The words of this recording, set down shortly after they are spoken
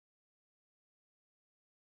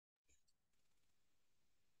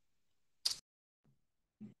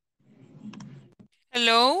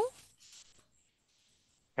Hello.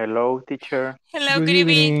 Hello, teacher. Hello, Good good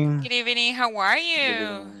evening. evening. Good evening. How are Good you?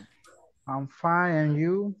 evening. I'm fine, and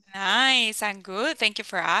you? Nice. I'm good. Thank you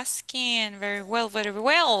for asking. Very well, very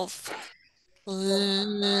well.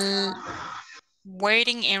 L-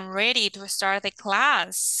 Waiting and ready to start the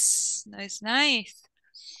class. Nice, nice.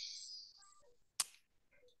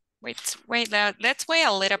 Let's wait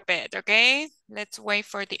a little bit, okay? Let's wait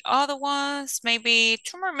for the other ones. Maybe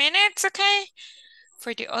 2 more minutes, okay?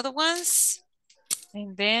 For the other ones.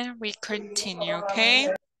 And then we continue, okay?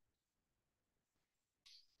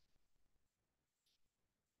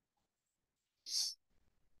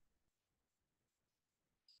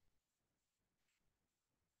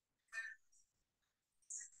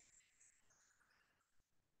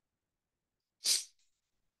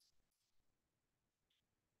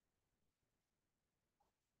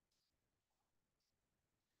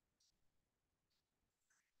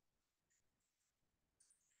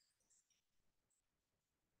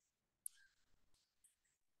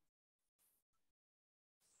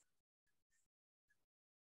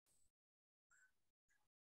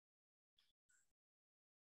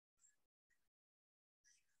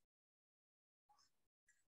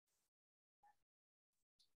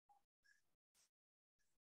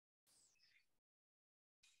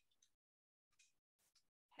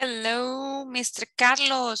 Hello, Mr.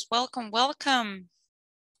 Carlos. Welcome, welcome.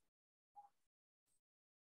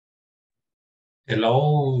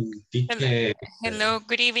 Hello, Hello, teacher. hello,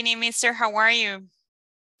 good evening, mister. How are you?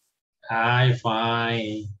 Hi,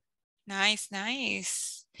 fine. Nice,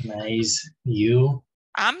 nice. Nice. You?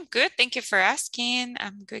 I'm good. Thank you for asking.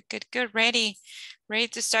 I'm good, good, good. Ready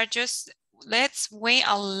to start. Just let's wait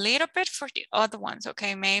a little bit for the other ones.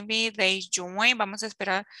 Okay, maybe they join. Vamos a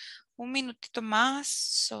esperar un minutito más.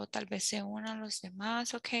 So tal vez se unan los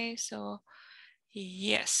demás. Okay, so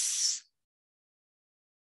yes.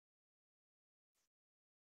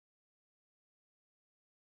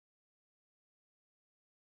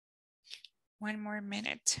 One more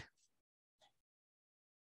minute.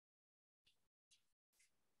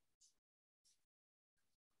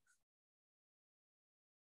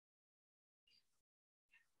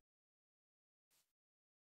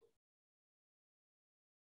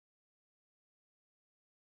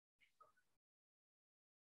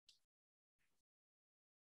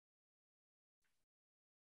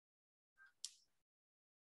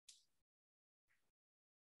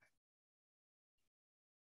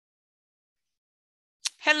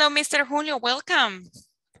 Hello, Mr. Julio. Welcome.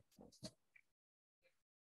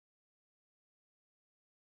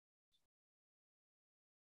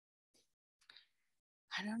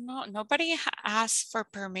 I don't know. Nobody asked for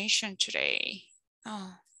permission today.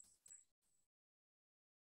 Oh.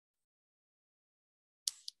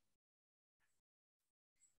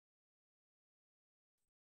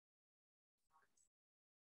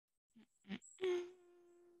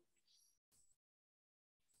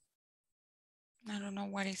 I don't know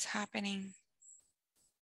what is happening.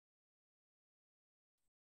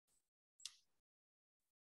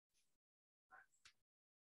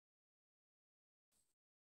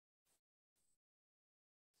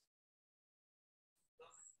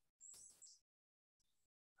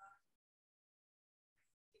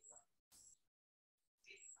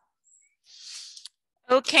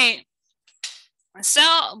 Okay. So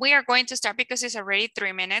we are going to start because it's already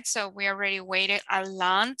 3 minutes. So we already waited a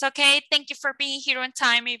lot. Okay. Thank you for being here on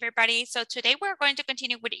time, everybody. So today we're going to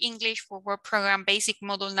continue with English for Work Program Basic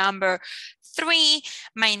Module number 3.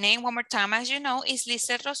 My name, one more time, as you know, is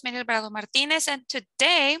Lizeth Rosmel Alvarado Martinez. And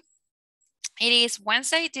today it is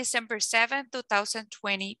Wednesday, December 7th,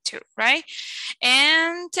 2022, right?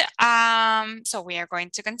 And so we are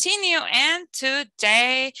going to continue. And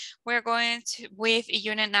today we're going to with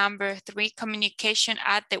unit number 3, communication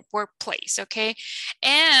at the workplace, okay?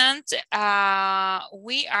 And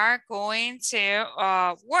we are going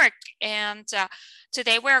to work. And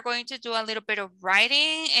today we are going to do a little bit of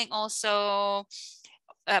writing and also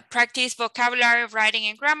practice vocabulary, writing,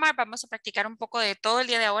 and grammar. Vamos a practicar un poco de todo el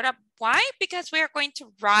día de ahora. Why? Because we are going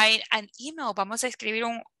to write an email. Vamos a escribir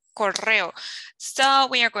un correo. So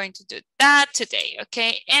we are going to do that today,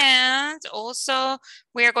 okay? And also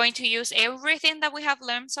we are going to use everything that we have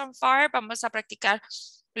learned so far. Vamos a practicar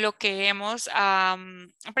lo que hemos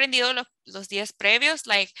aprendido los días previos,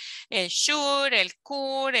 like el should, el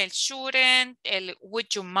could, el shouldn't, el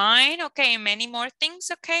would you mind, okay, many more things,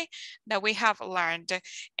 okay, that we have learned.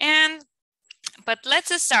 But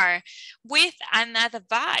let's start with an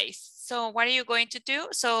advice. So what are you going to do?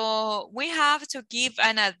 So we have to give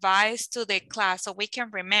an advice to the class so we can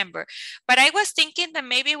remember. But I was thinking that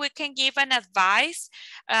maybe we can give an advice.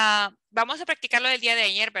 Vamos a practicarlo del día de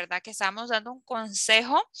ayer, ¿verdad? Que estamos dando un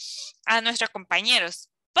consejo a nuestros compañeros.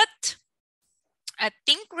 But I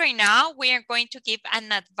think right now we are going to give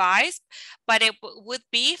an advice, but it would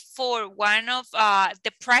be for one of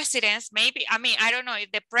the presidents, maybe. I mean, I don't know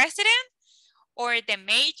if the president or the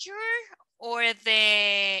mayor or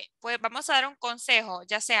the, pues vamos a dar un consejo,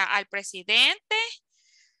 ya sea al presidente,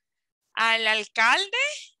 al alcalde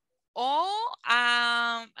o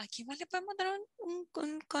a quién más le podemos dar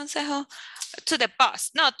un consejo? To the boss.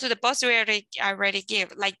 No, to the boss we already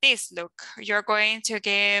give. Like this, look, you're going to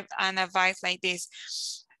give an advice like this.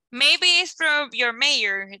 Maybe it's from your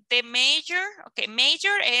mayor. The mayor, okay,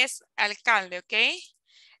 mayor es alcalde, okay?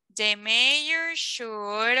 The mayor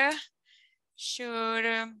should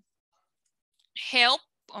help,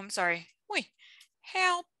 I'm sorry,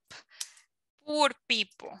 help poor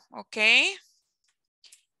people, okay?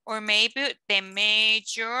 Or maybe the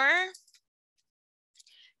mayor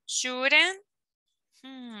shouldn't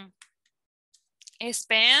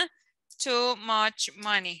spend too much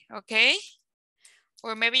money, okay?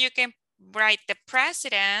 Or maybe you can write the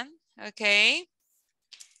president, okay?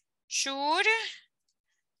 Should,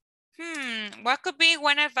 what could be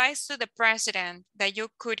one advice to the president that you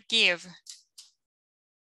could give?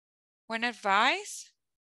 One advice?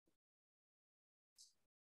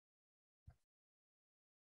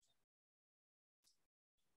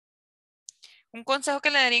 ¿Un consejo que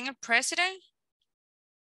le darían al president?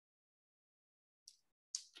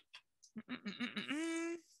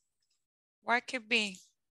 What could be?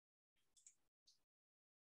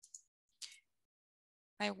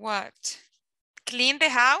 Like what? Clean the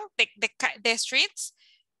house, the streets?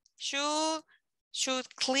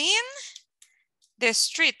 Should clean the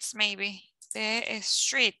streets, maybe. The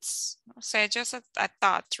streets. No sé, just a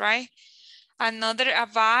thought, right? Another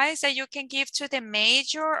advice that you can give to the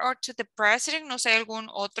mayor or to the president, no sé, algún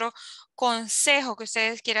otro consejo que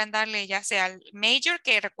ustedes quieran darle, ya sea al mayor,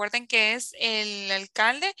 que recuerden que es el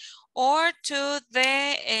alcalde, or to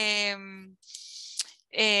the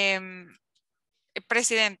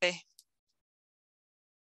presidente.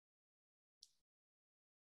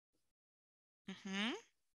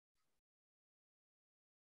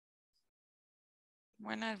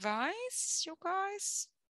 One advice, you guys?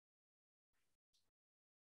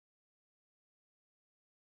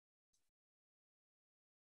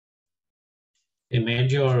 The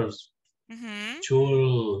majors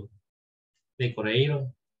should decorate.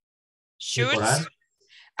 Decorar.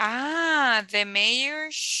 The mayor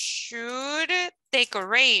should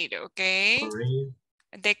decorate, okay?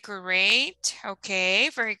 Decorate, okay,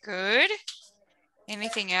 very good.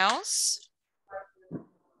 Anything else?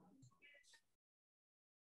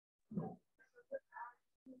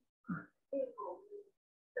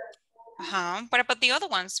 What about the other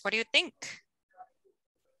ones? What do you think?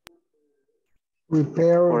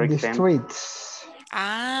 Repair the streets.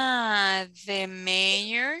 The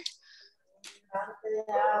mayor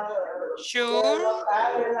should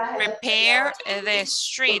repair the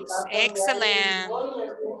streets. Excellent.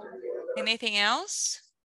 Anything else?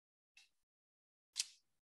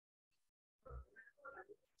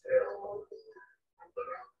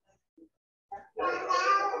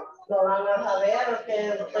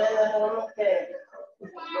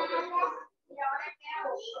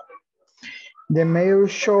 The mayor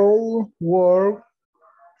should work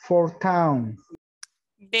for town.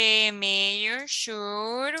 The mayor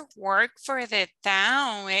should work for the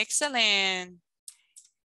town. Excellent.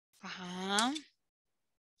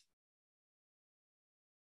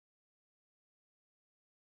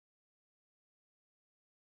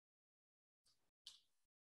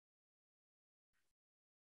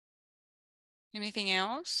 Anything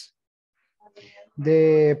else?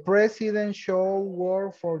 The president should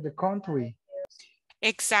work for the country.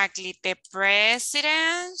 Exactly. The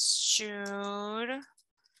president should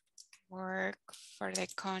work for the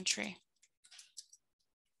country.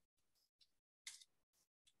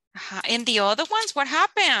 And the other ones, what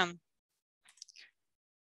happened?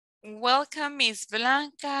 Welcome, Miss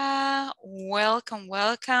Blanca. Welcome,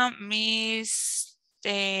 welcome, Mr.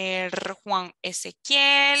 Juan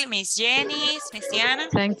Ezequiel, Miss Jenny, Miss Diana.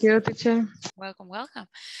 Thank you, teacher. Welcome, welcome.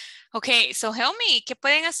 Okay, so help me. ¿Qué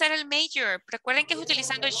pueden hacer el major? Recuerden que es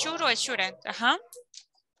utilizando el should o el shouldn't.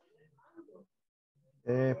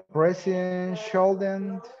 The president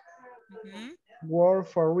shouldn't work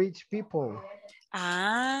for rich people.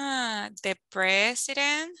 The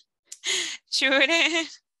president shouldn't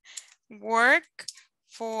work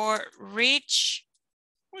for rich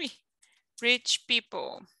Rich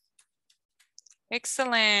people.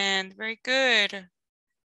 Excellent. Very good.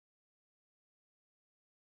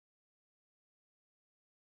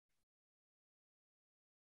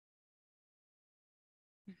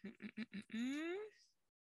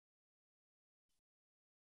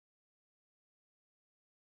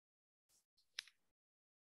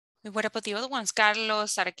 What about the other ones?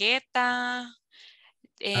 Carlos, Argueta,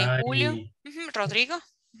 Julio, Rodrigo.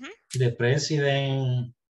 The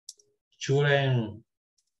president shouldn't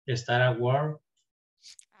start a war.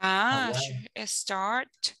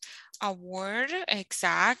 Start a word.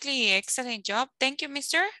 Exactly. Excellent job. Thank you,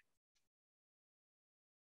 mister.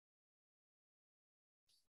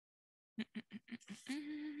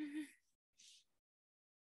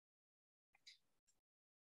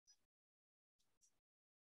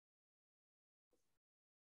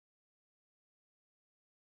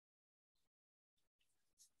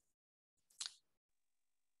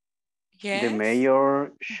 Yes. The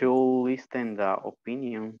mayor should listen the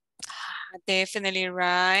opinion. Definitely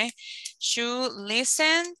right. Should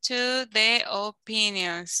listen to the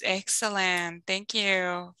opinions. Excellent. Thank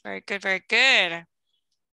you. Very good. Very good.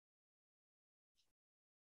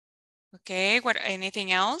 Okay. What?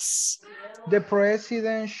 Anything else? The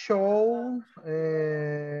president show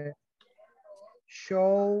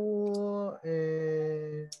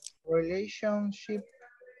relationship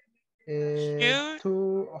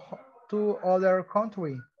to other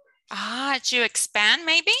country. To expand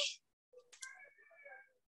maybe?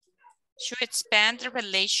 To expand the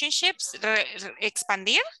relationships,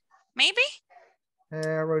 expandir, maybe?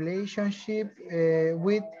 Relationship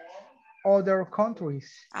with other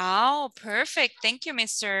countries. Oh, perfect. Thank you,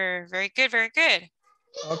 mister. Very good, very good.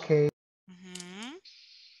 Okay.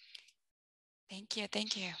 Thank you,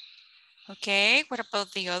 thank you. Okay, what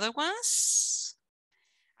about the other ones?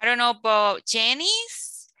 I don't know about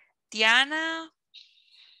Jenny's, Diana.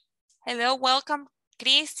 Hello, welcome.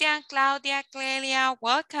 Christian, Claudia, Clelia,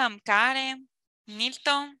 welcome. Karen,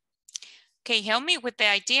 Milton. Okay, help me with the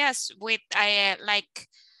ideas with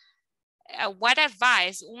what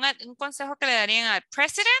advice, un consejo que le darían al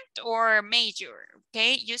president or major,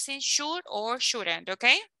 okay? Using should or shouldn't,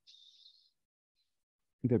 okay?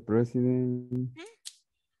 The president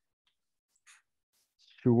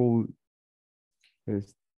should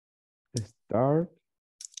start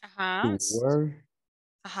to wear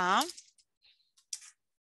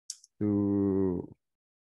to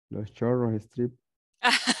los chorros strip.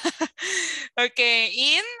 Okay,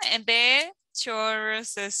 in the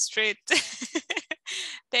chorros street.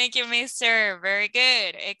 Thank you, mister. Very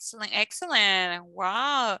good. Excellent, excellent.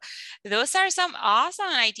 Wow. Those are some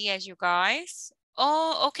awesome ideas, you guys.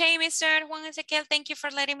 Oh, okay, Mr. Juan Ezequiel, thank you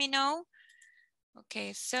for letting me know.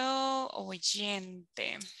 Okay, so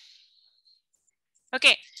oyente.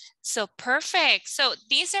 Okay, so perfect. So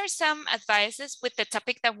these are some advices with the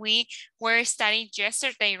topic that we were studying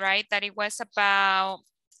yesterday, right? That it was about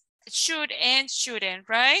should and shouldn't,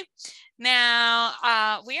 right? Now,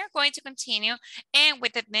 we are going to continue, and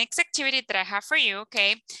with the next activity that I have for you,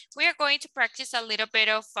 okay, we are going to practice a little bit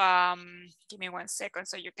of, give me 1 second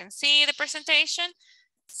so you can see the presentation.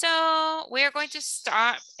 So we are going to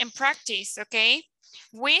start and practice, okay,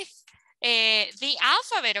 with the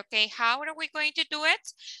alphabet, okay? How are we going to do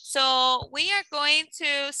it? So we are going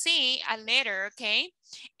to see a letter, okay?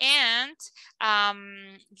 And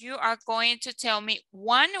you are going to tell me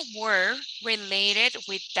one word related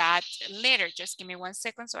with that letter. Just give me 1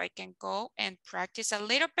 second so I can go and practice a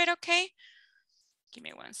little bit, okay? Give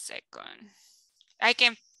me 1 second. I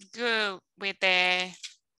can go with the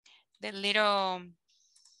little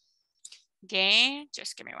game.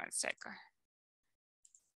 Just give me 1 second.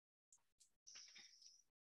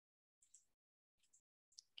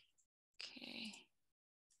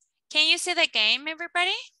 Can you see the game,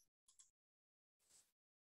 everybody?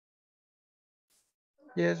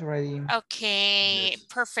 Yes, ready. Okay,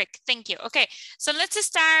 perfect. Thank you. Okay, so let's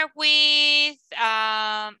start with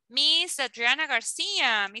Miss Adriana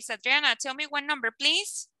Garcia. Miss Adriana, tell me one number,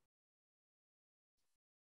 please.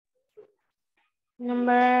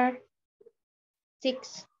 Number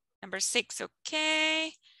 6. Number 6,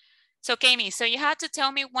 okay. So, Kami, so you have to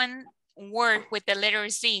tell me one word with the letter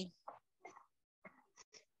Z.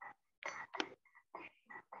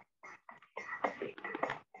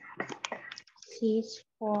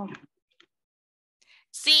 C4.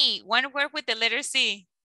 C, one word with the letter C.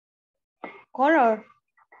 Color.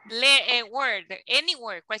 Word, any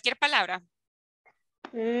word, cualquier palabra.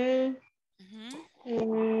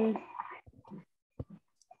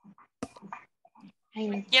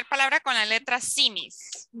 Cualquier palabra con la letra C,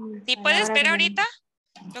 Miss. ¿Sí puedes ver ahorita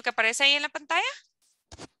lo que aparece ahí en la pantalla?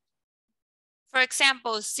 For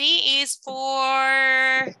example, C is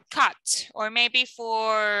for cut or maybe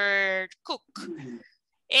for cook.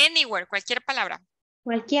 Anywhere, cualquier palabra.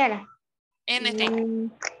 Cualquiera.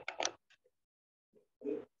 Anything.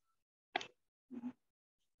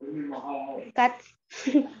 Cat.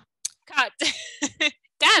 Cat.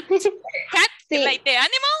 Cat. Cat, Sí. like the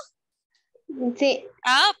animal? Sí.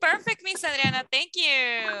 Oh, perfect, Miss Adriana. Thank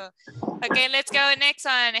you. Okay, let's go next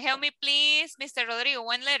one. Help me, please. Mr. Rodrigo,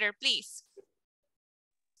 one letter, please.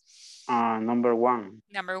 Number 1.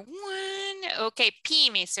 Number 1. Okay, P,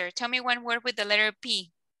 mister. Tell me one word with the letter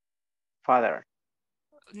P. Father.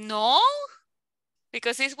 No,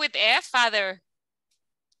 because it's with F, father.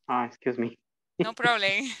 Excuse me. No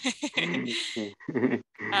problem.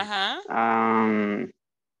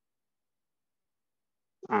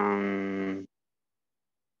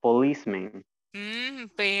 Policeman.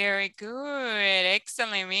 Very good.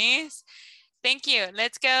 Excellent, miss. Thank you.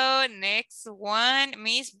 Let's go next one.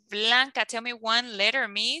 Miss Blanca, tell me one letter,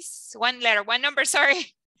 miss. One letter, one number,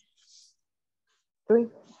 sorry. 3.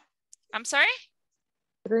 I'm sorry?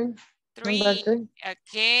 3. 3. Number 3.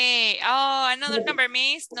 Okay. Oh, another number,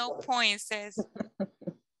 miss. No points, says.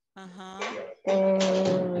 9.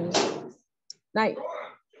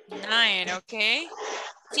 9, okay.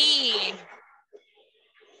 T.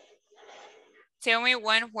 Tell me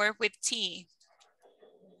one word with T.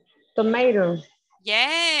 Tomato.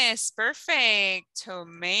 Yes, perfect.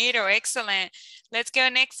 Tomato, excellent. Let's go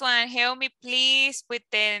next one. Help me, please, with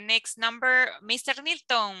the next number. Mr.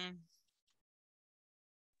 Nilton.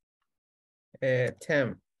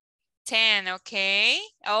 10. 10, okay.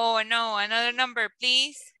 Oh, no, another number,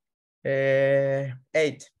 please. 8.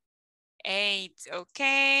 8,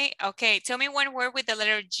 okay. Okay, tell me one word with the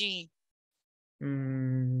letter G.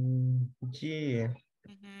 G.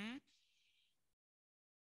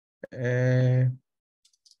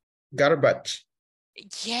 Garbage.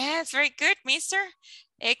 Yes, very good, mister.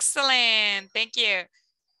 Excellent, thank you.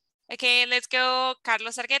 Okay, let's go.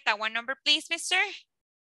 Carlos Argueta, one number, please, mister.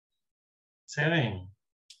 7.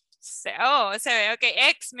 7, okay.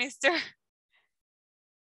 X, mister.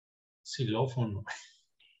 Xilófono.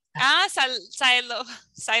 Xylophone.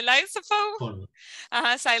 Xylophone.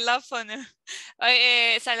 Xylophone.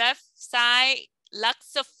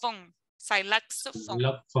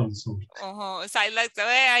 Xylophone.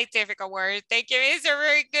 Xylophone. Difficult word. Thank you, mister.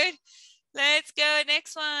 Very good. Let's go.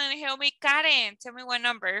 Next one. Help me, Karen. Tell me what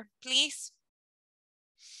number, please.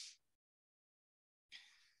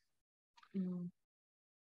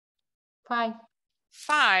 5.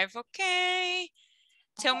 5. Okay.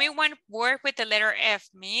 Tell me one word with the letter F,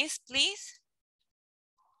 miss, please.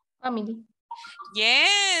 Family.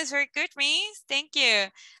 Yes, very good, miss. Thank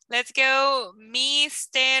you. Let's go,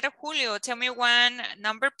 Mr. Julio. Tell me one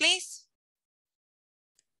number, please.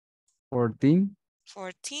 14.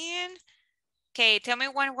 14. Okay, tell me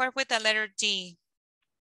one word with the letter D.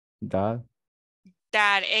 Dad.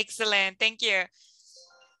 Dad, excellent. Thank you.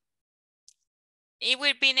 It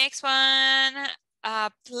would be next one.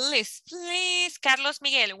 Please, Carlos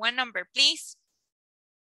Miguel, one number, please.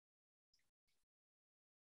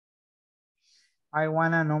 I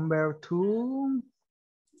want a number 2.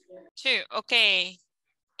 2, okay.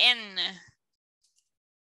 N.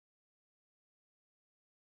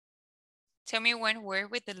 Tell me one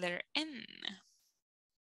word with the letter N.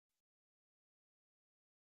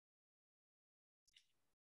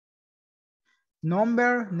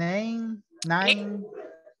 Number, name, 9.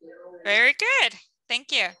 Very good.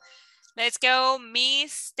 Thank you. Let's go,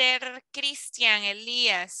 Mr. Christian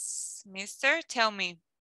Elias. Mister, tell me.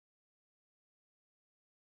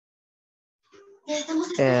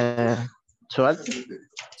 12.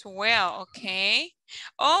 12, okay.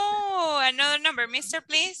 Oh, another number, mister,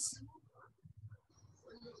 please.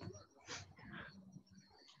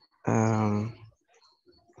 4.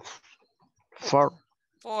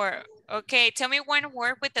 4. Okay, tell me one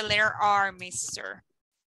word with the letter R, mister.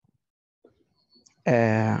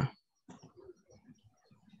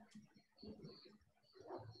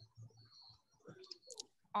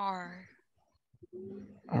 R.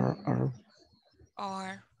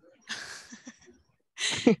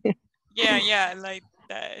 Yeah, like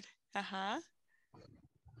that.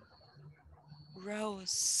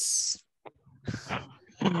 Rose.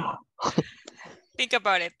 Think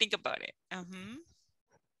about it.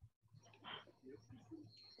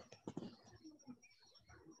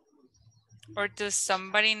 Or does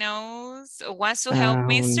somebody knows? Wants to help,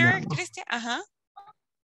 Mr. No. Christian?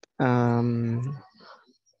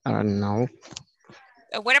 I don't know.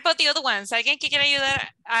 What about the other ones? ¿Alguien que quiera ayudar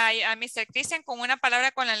a Mr. Christian con una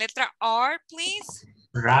palabra con la letra R, please?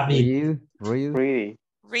 Rabbit. Read. Pretty.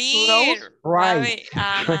 Read. Right.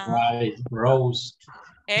 Ajá. Right. Rose.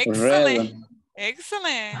 Excellent.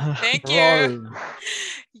 Excellent. Thank you. Roll.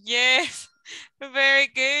 Yes. Very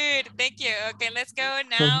good. Thank you. Okay, let's go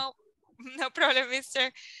now. No problem,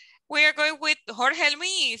 mister. We are going with Jorge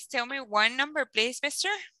Luis. Tell me one number, please, mister.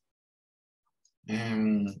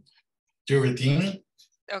 13.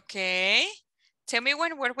 Okay. Tell me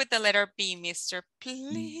one word with the letter B, mister,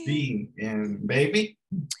 please. B and baby.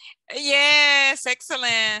 Yes,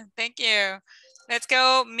 excellent. Thank you. Let's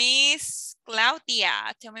go, Miss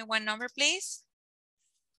Claudia. Tell me one number, please.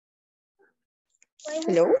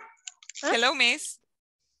 Hello. Hello, Miss.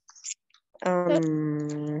 Quiero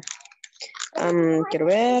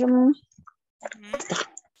ver.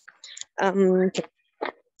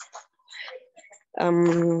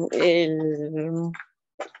 El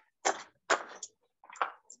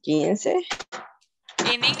 15.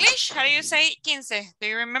 In English, how do you say 15? Do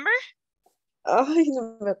you remember? Ay,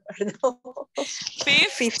 no me acuerdo.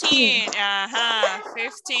 15. Ajá,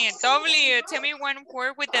 15. W. Tell me one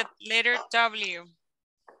word with the letter W.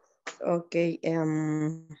 Okay.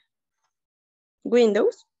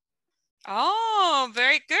 Windows. Oh,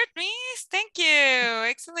 very good, Miss. Thank you.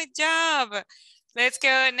 Excellent job. Let's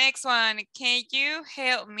go next one. Can you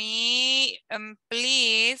help me,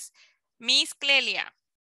 please, Miss Clelia?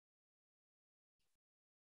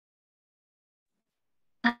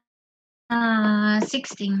 Uh,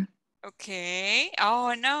 16. Okay.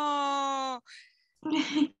 Oh, no.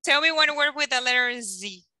 Tell me one word with the letter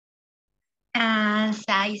Z.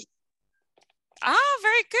 Size. Ah,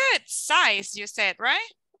 very good. Size, you said,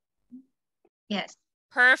 right? Yes.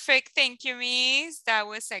 Perfect. Thank you, Miss. That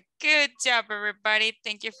was a good job, everybody.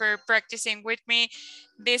 Thank you for practicing with me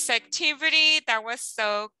this activity. That was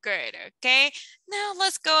so good, okay? Now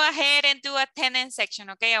let's go ahead and do attendance section,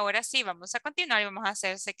 okay? Ahora sí, vamos a continuar y vamos a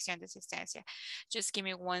hacer sección de asistencia. Just give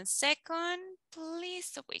me 1 second, please,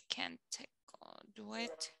 so we can do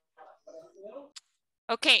it.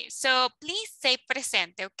 Okay, so please say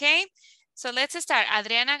presente, okay? So let's start.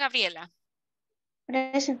 Adriana Gabriela.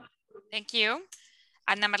 Present. Thank you.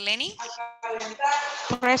 Ana Marlene.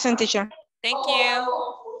 Present, teacher. Thank you.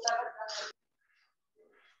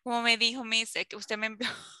 Como me dijo Miss, que usted me envió,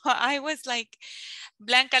 I was like,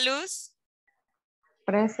 Blanca Luz.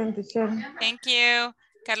 Present, teacher. Thank you.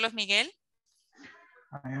 Carlos Miguel.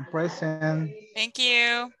 I am present. Thank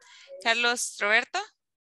you. Carlos Roberto.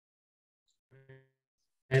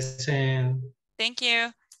 Present. Thank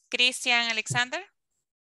you. Cristian Alexander.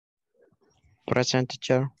 Present,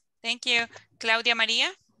 teacher. Thank you. Claudia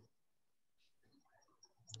María.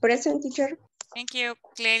 Present, teacher. Thank you.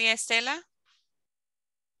 Clelia Estela.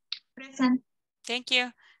 Present. Thank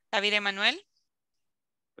you. David Emanuel.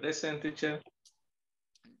 Present, teacher.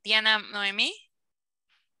 Diana Noemí.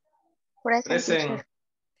 Present, teacher.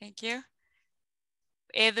 Thank you.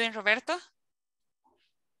 Edwin Roberto.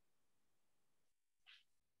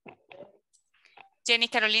 Jenny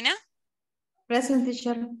Carolina. Present,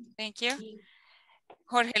 teacher. Thank you.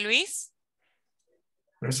 Jorge Luis.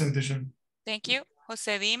 Present, teacher. Thank you.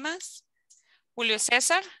 José Dimas. Julio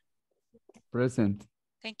César. Present.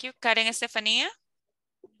 Thank you. Karen Estefanía.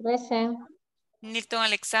 Present. Nilton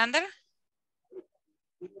Alexander.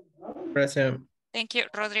 Present. Thank you.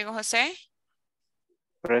 Rodrigo José.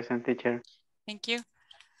 Present, teacher. Thank you.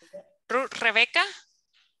 Ruth Rebecca.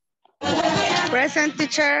 Present,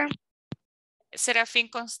 teacher.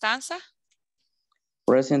 Serafín Constanza.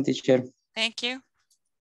 Present, teacher. Thank you.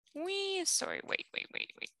 Sorry, wait.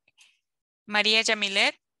 María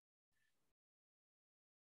Yamilet.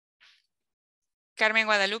 Carmen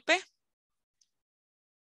Guadalupe.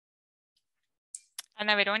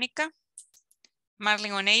 Ana Verónica.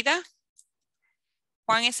 Marlene Oneida.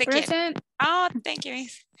 Juan Ezequiel. Present. Oh, thank you,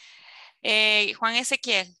 Miss. Juan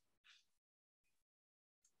Ezequiel.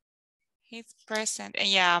 He's present.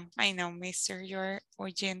 Yeah, I know, Mr. You're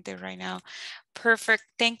oyente right now. Perfect.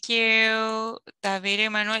 Thank you, David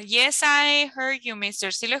Emanuel. Yes, I heard you,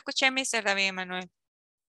 Mr. Sí lo escuché, Mr. David Emanuel.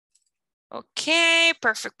 Okay,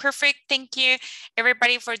 perfect. Thank you,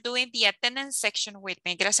 everybody, for doing the attendance section with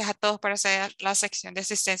me. Gracias a todos por hacer la sección de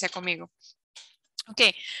asistencia conmigo.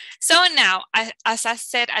 Okay, so now, as I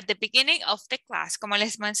said at the beginning of the class, como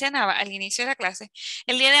les mencionaba al inicio de la clase,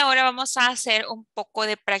 el día de ahora vamos a hacer un poco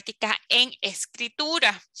de práctica en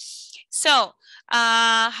escritura. So,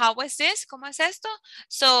 how is this? ¿Cómo es esto?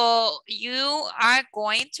 So, you are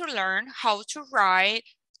going to learn how to write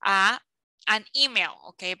a an email,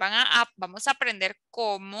 ok, vamos a aprender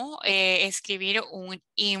cómo escribir un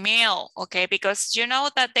email, ok, because you know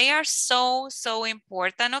that they are so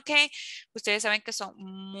important, ok, ustedes saben que son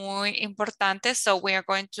muy importantes, so we are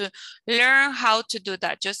going to learn how to do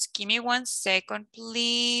that. Just give me 1 second,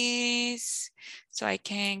 please, so I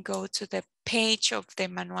can go to the page of the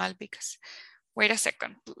manual because, wait a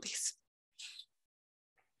second, please.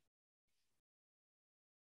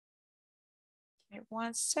 Give me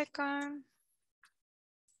 1 second.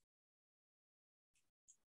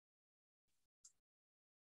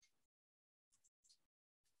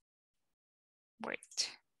 Wait.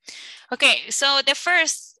 Okay, so the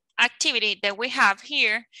first activity that we have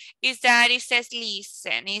here is that it says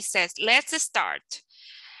listen. It says, let's start.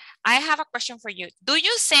 I have a question for you. Do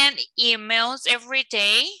you send emails every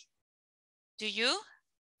day? Do you?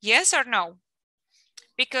 Yes or no?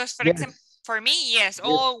 Because for example, for me, yes,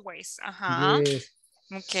 always. Yes.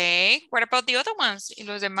 Okay, what about the other ones? ¿Y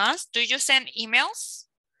los demás? Do you send emails?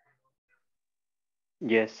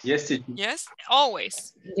 Yes. Yes, teacher. Yes,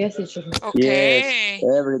 always. Yes, teacher. Okay. Yes,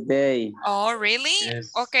 every day. Oh, really? Yes.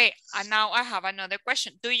 Okay, and now I have another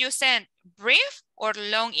question. Do you send brief or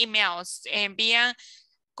long emails? ¿Envían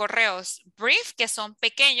correos brief que son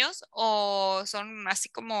pequeños o son así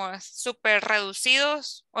como súper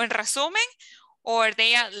reducidos o en resumen? Or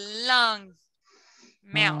they are long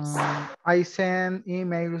mails? I send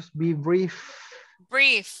emails, be brief.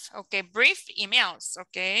 Brief, okay, brief emails,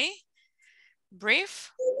 okay.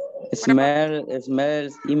 Brief. What about-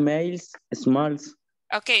 Smells, emails, smalls.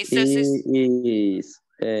 Okay, so Y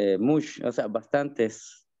much, o sea,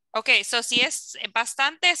 bastantes. okay, so si es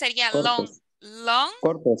bastante sería Cortos. long.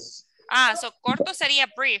 Cortos. Ah, so corto sería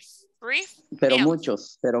brief. Brief Pero mails.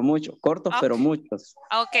 muchos. Cortos, pero muchos.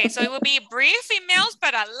 Okay, so it would be brief emails,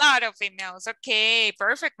 but a lot of emails. Okay,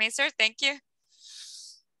 perfect, mister. Thank you.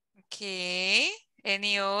 Okay,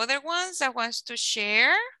 any other ones that wants to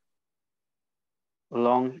share?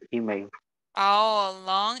 Long email. Oh,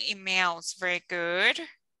 long emails. Very good.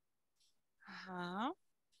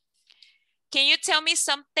 Can you tell me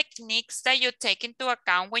some techniques that you take into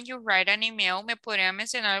account when you write an email? ¿Me podrían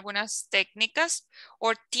mencionar algunas técnicas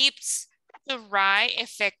or tips to write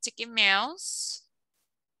effective emails?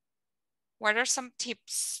 What are some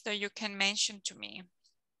tips that you can mention to me?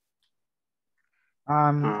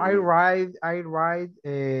 I write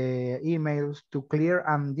emails to clear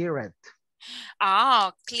and direct.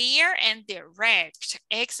 Oh, clear and direct.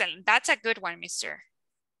 Excellent. That's a good one, mister.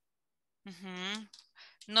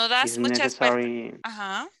 No das Is muchas necessary.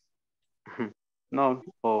 No,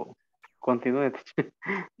 continue.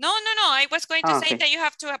 No. I was going to say okay. that you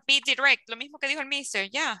have to be direct. Lo mismo que dijo el mister.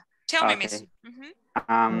 Yeah. Tell me, mister.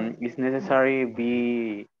 It's necessary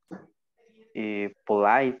be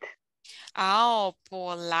polite. Oh,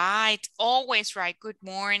 polite. Always right. Good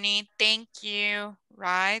morning. Thank you.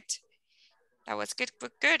 Right. That was good.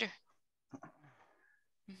 Good.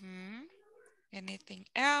 Anything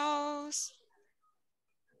else?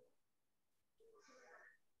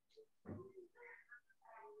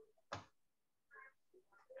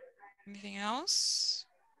 Anything else?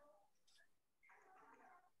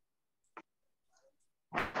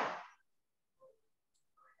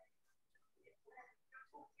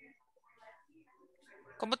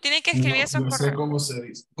 ¿Cómo tienen que escribir esos No sé cómo se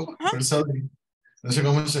dice. No sé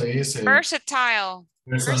cómo se dice. Versatile.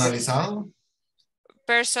 Personalizado.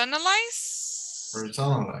 Personalize.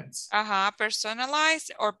 Personalized. Ajá,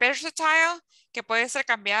 personalized or versatile, que puede ser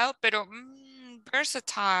cambiado, pero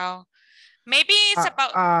versatile. Maybe it's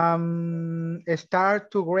about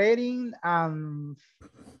start to greeting and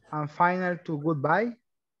final to goodbye.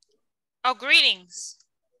 Oh, greetings.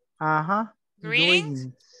 Greetings.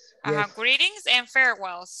 Yes. Greetings and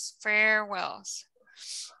farewells. Farewells.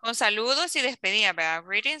 Con saludos y despedida, ¿verdad?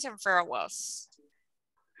 Greetings and farewells.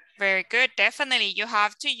 Very good. Definitely, you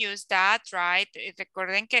have to use that, right?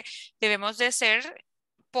 Recuerden que debemos de ser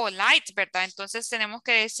polite, ¿verdad? Entonces tenemos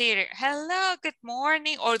que decir hello, good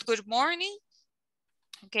morning, or good morning.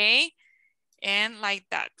 Okay. And like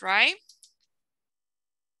that, right?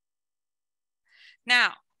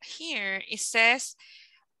 Now, here it says,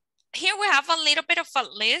 here we have a little bit of a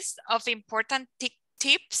list of important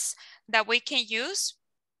tips that we can use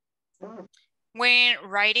when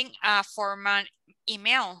writing a formal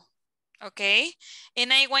email. Okay,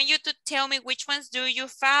 and I want you to tell me which ones do you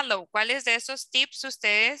follow. ¿Cuáles de esos tips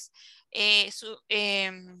ustedes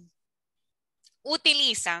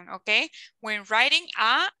utilizan? Okay, when writing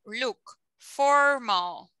a look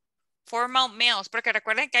formal Formal mails, porque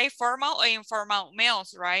recuerden que hay formal o informal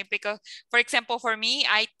mails, right? Because, for example, for me,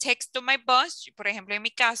 I text to my boss. Por ejemplo, en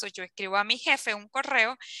mi caso, yo escribo a mi jefe un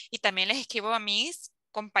correo y también les escribo a mis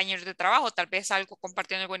compañeros de trabajo, tal vez algo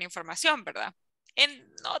compartiendo alguna información, ¿verdad?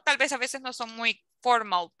 No, tal vez a veces no son muy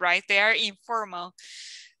formal, right? They are informal.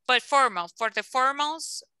 But formal, for the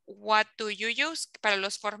formals, what do you use? Para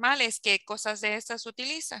los formales, ¿qué cosas de estas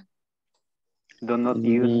utilizan? Do not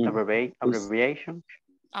use abbreviation.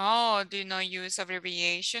 Oh, do not use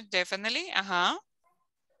abbreviation, definitely. Ajá.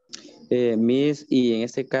 Miss, y en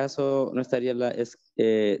este caso no estaría la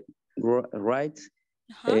right,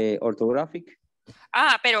 orthographic.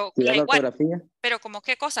 Ah, pero Cuidar la like what? ortografía. Pero como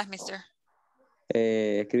qué cosas, mister?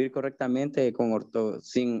 Escribir correctamente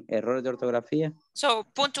sin errores de ortografía. So,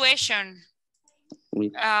 punctuation.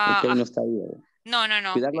 Ok, no está bien. No.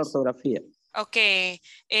 Cuidar la ortografía. Okay.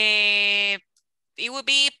 It would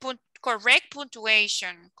be correct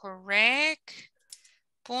punctuation. Correct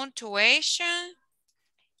punctuation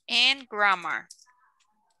and grammar.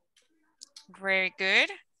 Very good.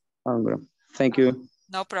 Thank you.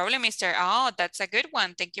 No problem, mister. Oh, that's a good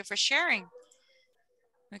one. Thank you for sharing.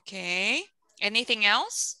 Okay. Anything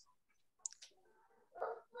else?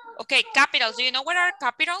 Okay, capitals. Do you know what are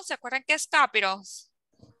capitals? ¿Se acuerdan qué es capitals?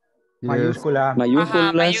 Mayúscula. Mayúsculas.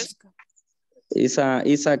 Ajá, mayúscula. Isa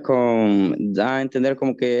da a entender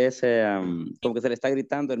como que es, como que se le está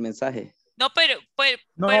gritando el mensaje. No, pero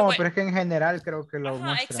es que en general creo que lo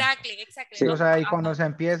muestra. Exactly. Sí, o sea, y cuando se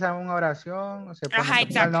empieza una oración, se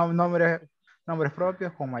pone nombres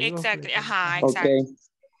propios con mayúsculas. Exactly. Okay.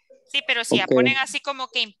 Sí, pero si ponen así como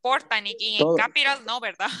que importan y en capital, no,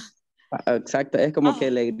 ¿verdad? Exacto, es como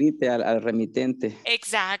que le grite al remitente.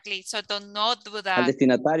 Exactly, so don't do that. Al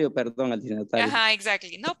destinatario, perdón, al destinatario. Ajá,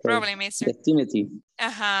 exactly. No problem, mister. Destinity.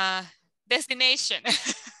 Ajá. Destination.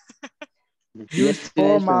 Use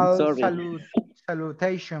formal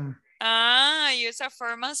salutation. Use a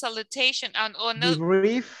formal salutation. No.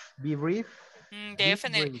 Be brief.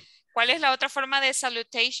 Definitely. Brief. ¿Cuál es la otra forma de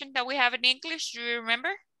salutation that we have in English? Do you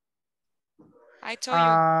remember? I told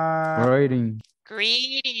you. Greeting.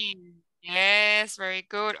 Greeting. Yes, very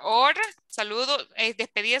good. Or saludo,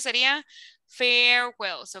 despedida sería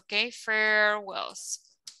farewells, okay? Farewells.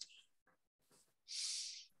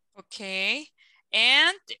 Okay.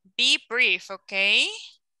 And be brief, okay?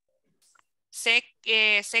 Sé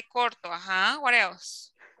corto, ajá. What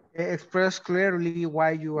else? Express clearly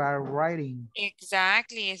why you are writing.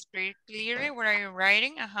 Exactly. Express clearly what are you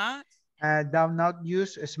writing, ajá. Do not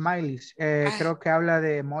use smileys. Creo que habla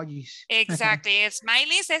de emojis. Exactly.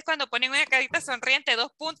 Smileys es cuando ponen una carita sonriente,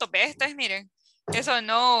 2 puntos. ¿Ves? Entonces, miren. Eso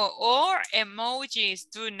no. Or emojis.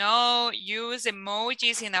 Do not use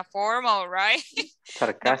emojis in a formal, right?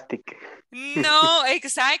 Sarcastic. No,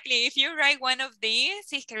 exactly. If you write one of these,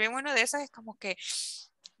 si escriben uno de esos, es como que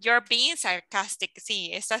you're being sarcastic. Sí,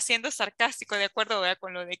 estás siendo sarcástico de acuerdo, ¿verdad?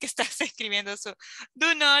 Con lo de que estás escribiendo eso.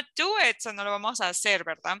 Do not do it. Eso no lo vamos a hacer,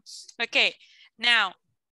 ¿verdad? Okay, now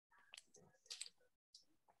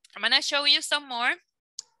I'm going to show you some more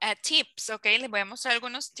tips, okay? Les voy a mostrar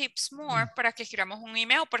algunos tips more para que escribamos un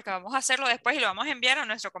email porque vamos a hacerlo después y lo vamos a enviar a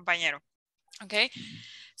nuestro compañero, okay?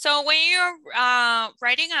 So when you're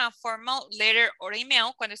writing a formal letter or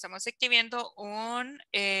email, cuando estamos escribiendo un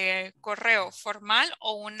correo formal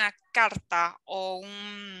o una carta o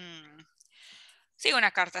sí, una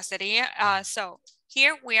carta sería, so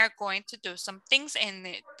here we are going to do some things and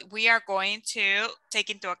we are going to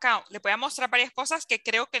take into account. Les voy a mostrar varias cosas que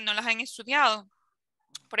creo que no las han estudiado.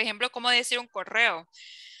 Por ejemplo, cómo decir un correo.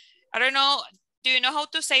 I don't know, do you know how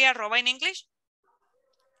to say arroba in English?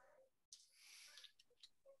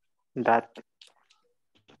 That.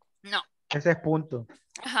 No. Ese es punto.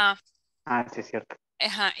 Ajá. Sí, es cierto.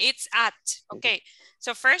 Ajá, it's at. Okay,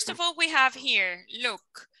 so first of all, we have here,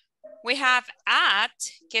 look, we have at,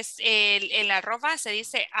 que es el arroba se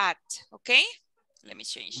dice at, okay? Let me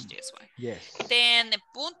change this one. Yes. Then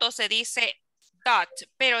punto se dice dot,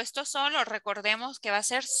 pero esto solo recordemos que va a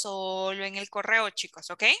ser solo en el correo, chicos,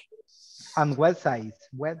 okay? And websites.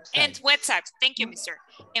 And websites, thank you, mister.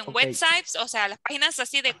 En websites, o sea, las páginas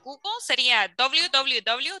así de Google sería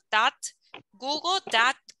www.google.com,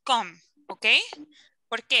 ¿ok?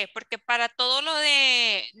 ¿Por qué? Porque para todo lo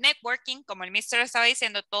de networking, como el mister estaba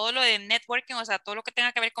diciendo, todo lo de networking, o sea, todo lo que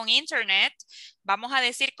tenga que ver con internet, vamos a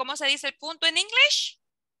decir, ¿cómo se dice el punto en English?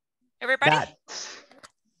 Everybody?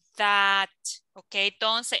 That. Ok,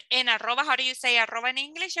 entonces, en arroba, how do you say arroba in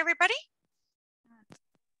English, everybody?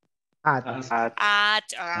 At.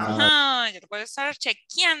 Ajá, yo lo puedo estar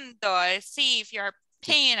chequeando, see if you're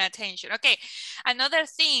Paying attention. Okay. Another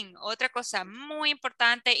thing, otra cosa muy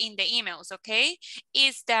importante in the emails, okay,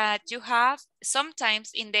 is that you have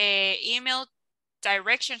sometimes in the email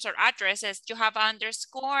directions or addresses, you have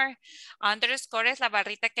underscore. Underscore es la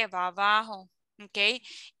barrita que va abajo. Ok,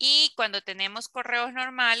 y cuando tenemos correos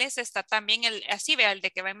normales está también el, así vea, el de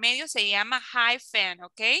que va en medio se llama hyphen,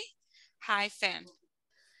 ok, hyphen.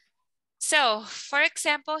 So, for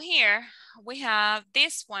example here, we have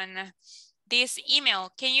this one, this email.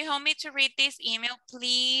 Can you help me to read this email,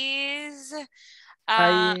 please?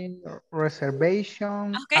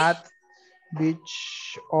 Reservation at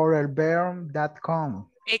beachoralberm.com.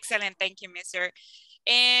 Excellent, thank you, mister.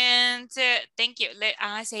 And thank you.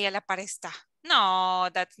 Sí, ya la para está. No,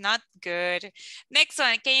 that's not good. Next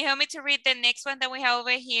one, can you help me to read the next one that we have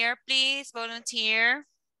over here, please? Volunteer.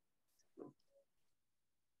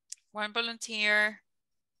 One volunteer.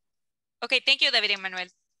 Okay, thank you, David Emmanuel.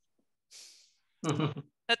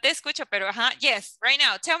 No te escucho, pero ajá. Yes, right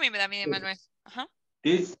now. Tell me, David Emmanuel. Ajá.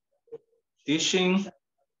 This teaching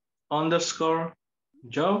underscore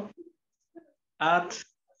job at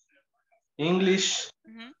English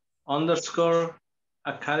underscore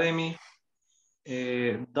academy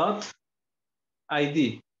dot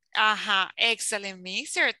ID. Excellent,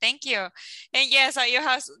 mister. Thank you. And yes,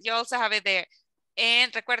 you also have it there.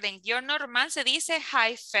 And recuerden, your normal se dice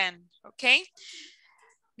hyphen, okay?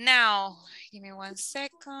 Now, give me 1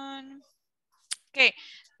 second. Okay,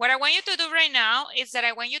 what I want you to do right now is that I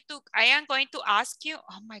am going to ask you,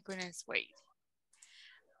 oh my goodness, wait.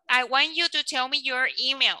 I want you to tell me your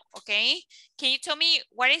email, okay? Can you tell me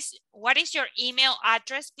what is your email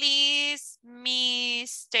address, please,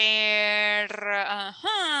 Mr.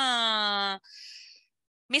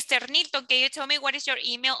 Mr. Nilton, can you tell me what is your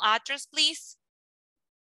email address, please?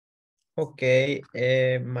 Okay,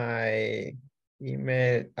 my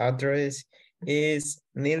email address is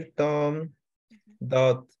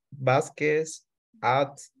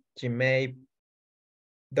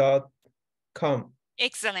nilton.vasquez@gmail.com.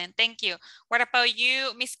 Excellent, thank you. What about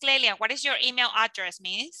you, Miss Clelia? What is your email address,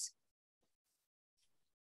 Miss?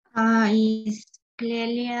 Is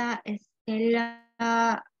Clelia Estela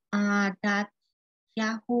that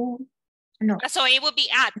Yahoo. No. So it would be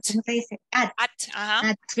at. At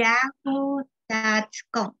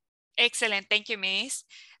yahoo.com. Excellent, thank you, Miss.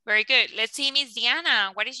 Very good. Let's see, Miss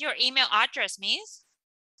Diana. What is your email address, Miss?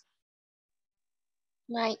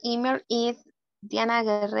 My email is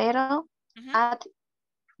dianaguerrero at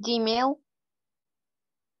gmail.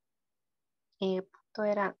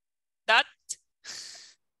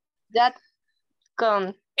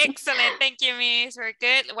 .com. Excellent, thank you, Miss. Very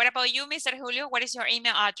good. What about you, Mr. Julio? What is your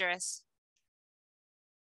email address?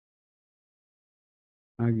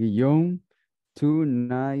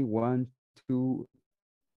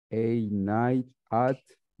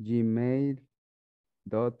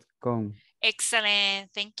 _291289@gmail.com.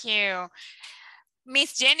 Excellent, thank you.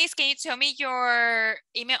 Miss Janice, can you tell me your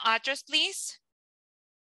email address, please?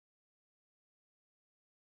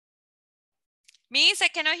 Miss, I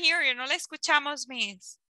cannot hear you. No la escuchamos,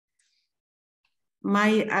 Miss.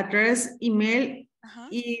 My address email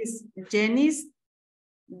is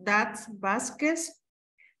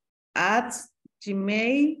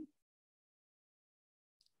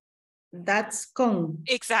janice.vasquez@gmail.com.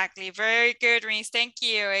 Exactly. Very good, Miss. Thank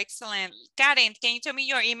you. Excellent. Karen, can you tell me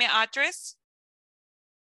your email address?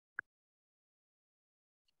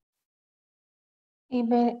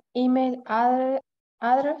 Email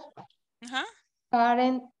address.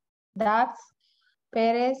 Karen Dax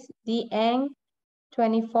Perez DN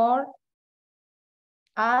 24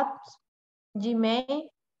 at gmail.com.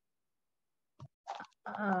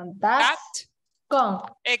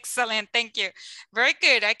 Excellent, thank you. Very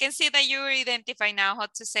good. I can see that you identify now how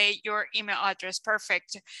to say your email address.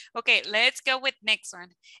 Perfect. Okay, let's go with next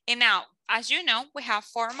one. And now, as you know, we have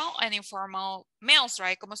formal and informal mails,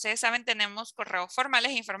 right? Como ustedes saben, tenemos correos formales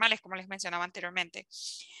e informales, como les mencionaba anteriormente.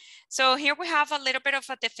 So here we have a little bit of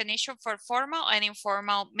a definition for formal and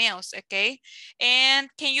informal mails, okay? And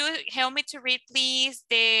can you help me to read, please,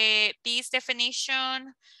 this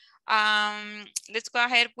definition? Let's go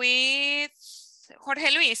ahead with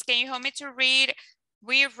Jorge Luis. Can you help me to read,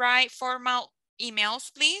 we write formal emails,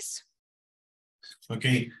 please?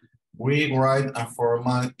 Okay, we write a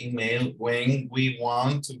formal email when we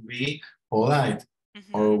want to be polite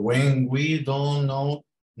or when we don't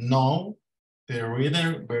know the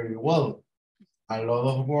reader very well. A lot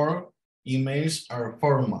of work emails are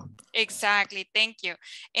formal. Exactly, thank you.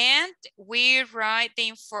 And we write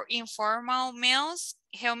the informal mails.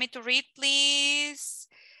 Help me to read, please,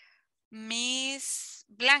 Miss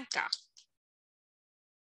Blanca.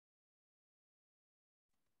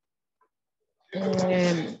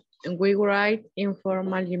 We write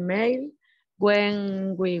informal email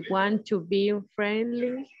when we want to be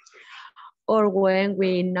friendly or when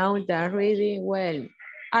we know that reading well.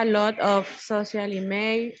 A lot of social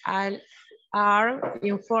email are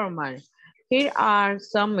informal. Here are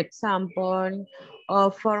some examples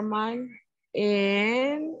of formal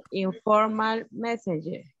and informal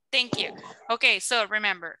messages. Thank you. Okay, so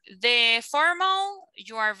remember, the formal,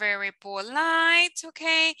 you are very polite,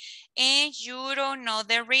 okay? And you don't know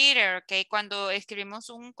the reader, okay? Cuando escribimos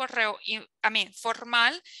un correo,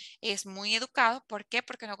 formal, es muy educado. ¿Por qué?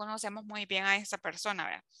 Porque no conocemos muy bien a esa persona,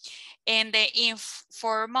 ¿verdad? And the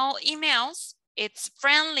informal emails, it's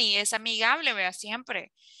friendly, es amigable, ¿verdad?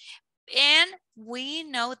 Siempre. And we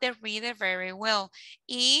know the reader very well.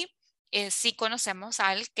 Y sí conocemos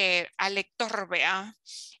al lector, vea,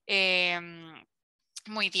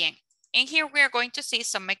 muy bien. And here we are going to see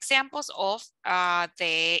some examples of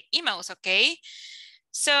the emails, okay?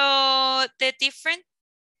 So the different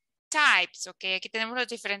types, okay? Aquí tenemos los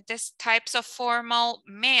diferentes types of formal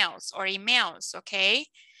mails or emails, okay?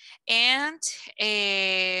 And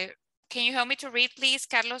can you help me to read, please,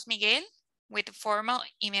 Carlos Miguel, with the formal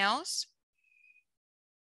emails?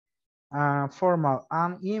 Formal,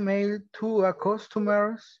 an email to a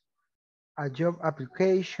customers, a job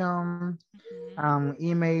application, an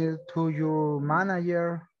email to your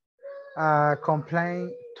manager, a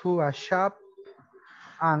complaint to a shop,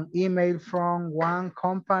 an email from one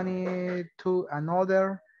company to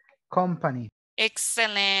another company.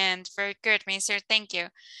 Excellent. Very good, Mister. Thank you.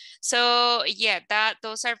 So yeah,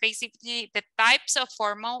 those are basically the types of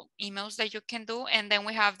formal emails that you can do. And then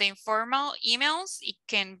we have the informal emails. It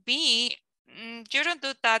can be, you don't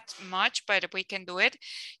do that much, but we can do it.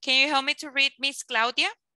 Can you help me to read, Miss Claudia?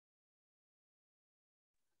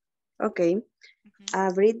 Okay.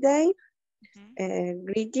 Every day,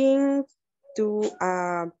 greeting to,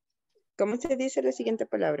 ¿cómo se dice la siguiente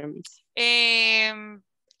palabra, Miss?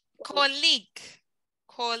 Colleague.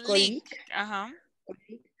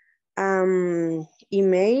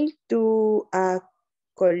 Email to a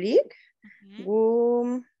colleague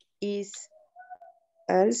who is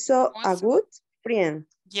also a good friend.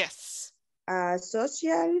 Yes. A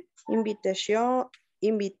social invitation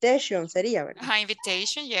sería, ¿verdad?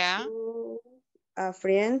 Invitation, yeah. To a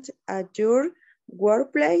friend at your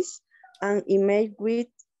workplace, an email with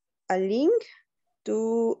a link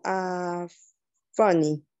to a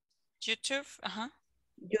funny YouTube,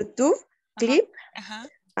 YouTube clip,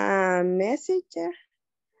 a messenger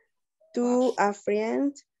to a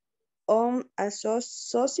friend on a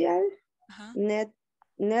social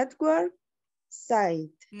network site.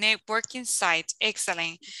 Networking site,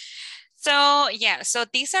 excellent. So yeah, so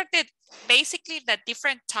these are basically the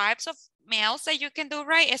different types of mails that you can do,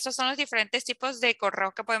 right? Estos son los diferentes tipos de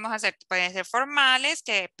correo que podemos hacer. Pueden ser formales,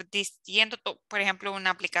 que diciendo, por ejemplo,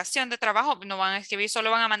 una aplicación de trabajo, no van a escribir,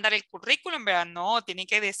 solo van a mandar el currículum, ¿verdad? No, tienen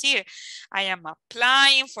que decir, I am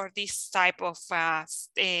applying for this type of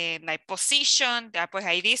like position. Ya, pues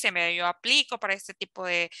ahí dicen, yo aplico para este tipo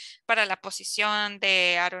para la posición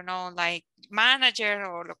de, I don't know, like manager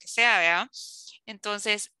o lo que sea, ¿verdad?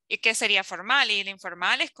 Entonces, ¿qué sería formal? Y el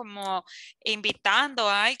informal es como invitando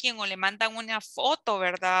a alguien o le mandan una foto,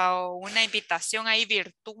 ¿verdad? O una invitación ahí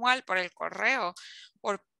virtual por el correo.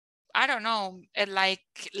 Or, I don't know, like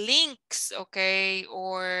links, okay?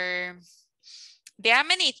 Or there are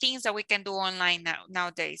many things that we can do online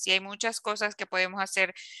nowadays. Y hay muchas cosas que podemos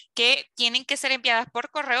hacer que tienen que ser enviadas por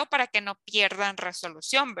correo para que no pierdan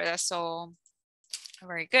resolución, ¿verdad? So,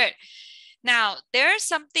 very good. Now, there's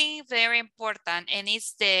something very important, and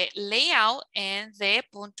it's the layout and the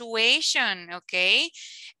punctuation, okay?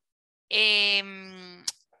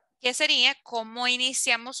 ¿Qué sería? Cómo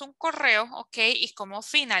iniciamos un correo, ok, y cómo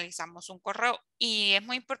finalizamos un correo. Y es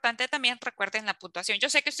muy importante también, recuerden la puntuación. Yo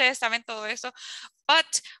sé que ustedes saben todo eso, but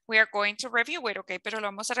we are going to review it, ok, pero lo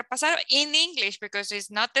vamos a repasar in English because it's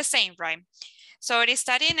not the same, right? So,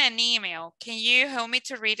 studying an email. Can you help me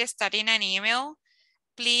to read studying an email?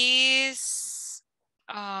 Please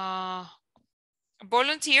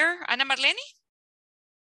volunteer, Ana Marlene?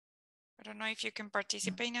 I don't know if you can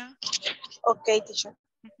participate now. Okay, teacher.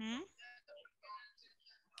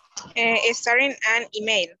 Starting an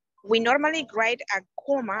email. We normally write a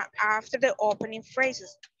comma after the opening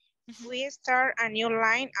phrases. We start a new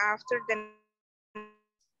line after the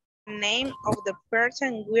name of the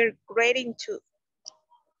person we're writing to.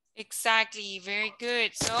 Exactly, very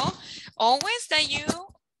good. So, always that you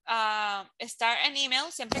start an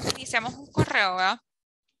email, siempre que iniciamos un correo, ¿verdad?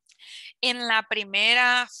 En la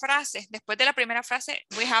primera frase, después de la primera frase,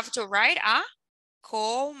 we have to write a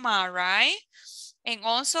comma, right? And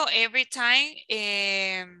also every time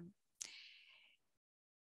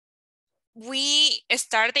we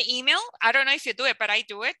start the email, I don't know if you do it, but I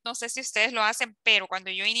do it. No sé si ustedes lo hacen, pero cuando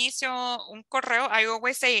yo inicio un correo, I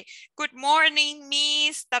always say, good morning,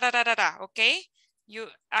 Miss, da, da, da, da, da, okay?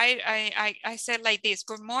 I said like this,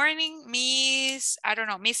 good morning, Miss, I don't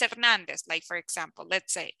know, Miss Hernandez, like for example,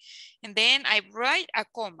 let's say. And then I write a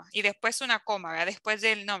coma y después una coma, ¿verdad? Después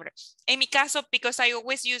del nombre. En mi caso, because I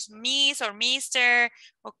always use Miss or Mr,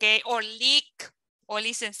 okay, or Lic, o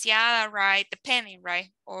licenciada, right? Depending,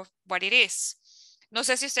 right? Or what it is. No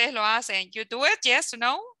sé si ustedes lo hacen. You do it, yes,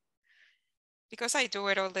 no? Because I do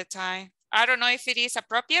it all the time. I don't know if it is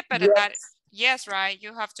appropriate, but that, yes, right?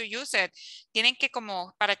 You have to use it. Tienen que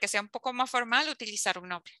como, para que sea un poco más formal, utilizar un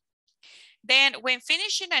nombre. Then, when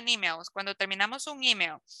finishing an email, cuando terminamos un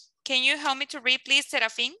email, can you help me to read, please,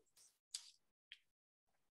 Serafín?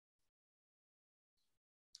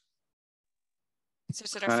 So,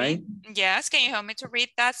 Serafín, yes, can you help me to read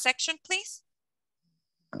that section, please?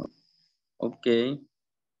 Okay.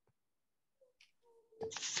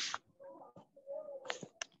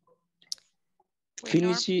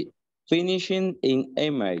 Finishing in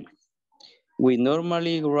email. We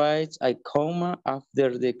normally write a comma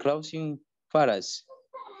after the closing phrase.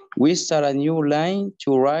 We start a new line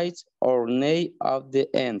to write our name at the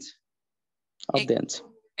end.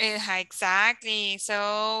 Exactly.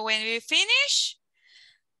 So when we finish,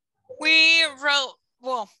 we wrote,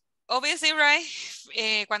 well, obviously, right?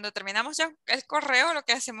 Cuando terminamos ya el correo, lo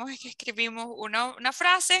que hacemos es que escribimos una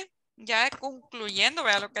frase, ya concluyendo,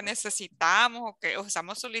 ¿verdad? Lo que necesitamos, o que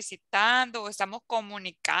estamos solicitando, o estamos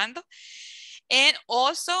comunicando. And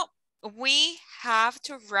also, we have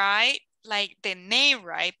to write like the name,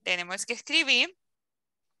 right? Tenemos que escribir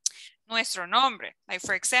nuestro nombre. Like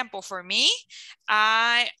for example, for me,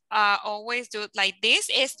 I always do it like this.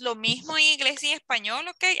 Es lo mismo en inglés y español,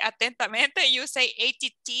 ok? Atentamente, you say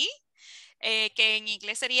ATT, que en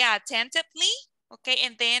inglés sería attentively, okay?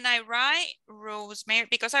 And then I write Rosemary,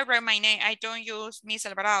 because I write my name, I don't use Miss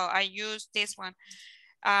Alvarado, I use this one,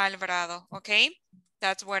 Alvarado, okay?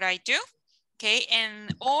 That's what I do. Okay,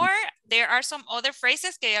 and or there are some other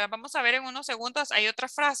phrases que ya vamos a ver en unos segundos. Hay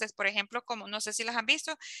otras frases, por ejemplo, como no sé si las han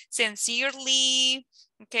visto, sincerely,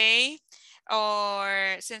 okay,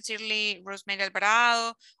 or sincerely Rosemary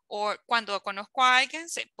Alvarado, o cuando conozco a alguien,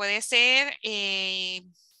 puede ser,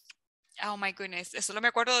 oh my goodness, solo me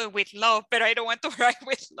acuerdo de with love, pero I don't want to write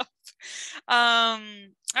with love.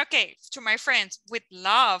 Okay, to my friends, with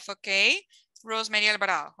love, okay, Rosemary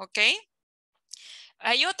Alvarado, okay.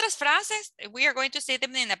 Hay otras frases, we are going to see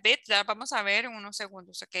them in a bit, las vamos a ver en unos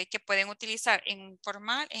segundos, okay, que pueden utilizar en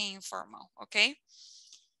formal e informal, okay.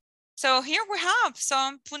 So here we have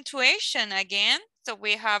some punctuation again. So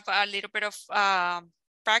we have a little bit of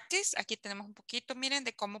practice. Aquí tenemos un poquito, miren,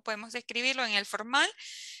 de cómo podemos escribirlo en el formal.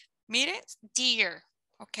 Miren, dear,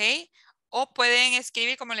 okay. O pueden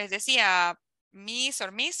escribir, como les decía, Miss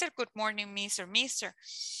or Mr. Good morning, Miss or Mr.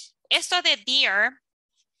 Esto de dear,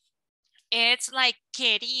 it's like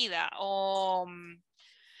querida o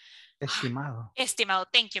estimado. Estimado,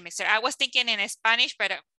 thank you, Mr. I was thinking in Spanish,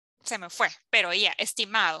 pero se me fue. Pero yeah,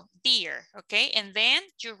 estimado, dear, okay? And then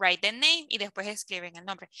you write the name y después escriben el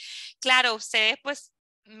nombre. Claro, ustedes pues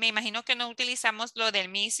me imagino que no utilizamos lo del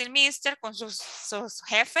Miss y el Mister con sus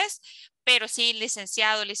jefes, pero sí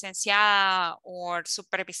licenciado, licenciada o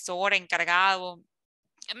supervisor, encargado.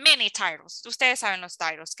 Many titles. Ustedes saben los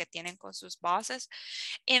titles que tienen con sus bosses.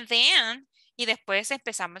 And then, y después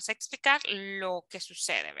empezamos a explicar lo que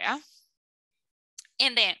sucede, ¿verdad?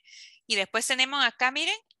 And then, y después tenemos acá,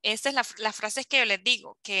 miren, esta es la frase que yo les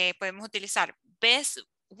digo, que podemos utilizar. Best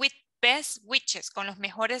wishes, con los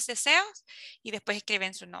mejores deseos, y después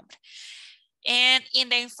escriben su nombre. And in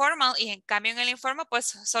the informal, y en cambio en el informal, pues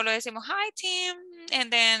solo decimos, hi, Tim,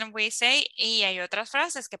 and then we say, y hay otras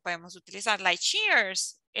frases que podemos utilizar, like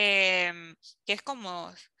cheers, que es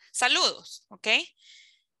como saludos, ¿ok?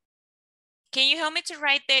 Can you help me to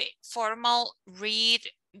write the formal read,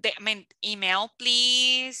 email,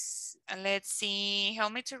 please? Let's see,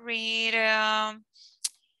 help me to read,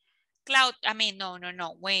 Cloud,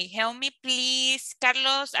 no, wait, help me please,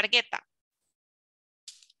 Carlos Argueta.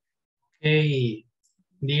 Hey,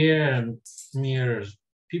 dear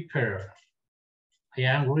Piper, I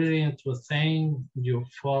am willing to thank you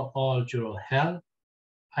for all your help.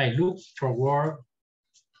 I look forward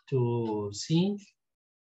to seeing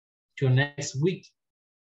you next week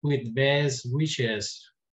with best wishes,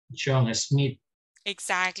 John Smith.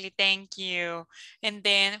 Exactly, thank you. And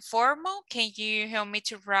then formal, can you help me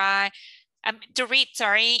to read,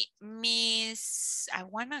 Miss, I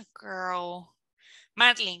want a girl.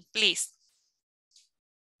 Madeline, please.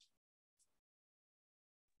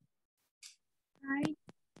 Hi,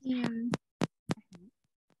 Ian.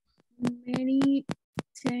 Many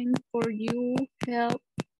thanks for your help.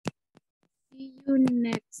 See you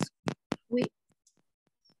next week.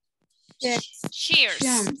 Yes. Cheers.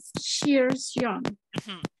 Cheers, John.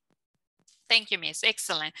 Thank you, Miss.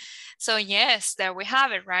 Excellent. So, yes, there we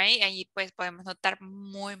have it, right? Ahí pues podemos notar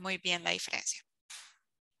muy, muy bien la diferencia.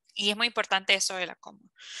 Y es muy importante eso de la coma.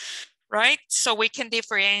 Right? So we can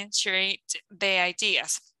differentiate the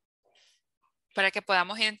ideas. Para que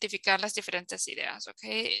podamos identificar las diferentes ideas,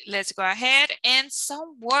 okay? Let's go ahead and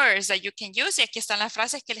some words that you can use. Y aquí están las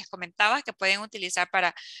frases que les comentaba que pueden utilizar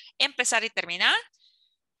para empezar y terminar.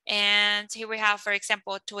 And here we have, for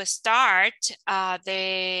example, to start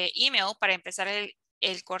the email, para empezar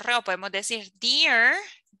el correo, podemos decir, dear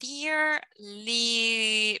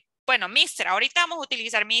Lee, bueno, Mr. Ahorita vamos a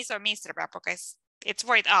utilizar Miss o Mr. ¿verdad? Porque it's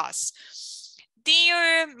for us.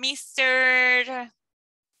 Dear Mr.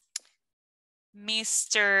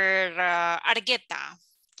 Argueta.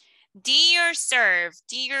 Dear Sir,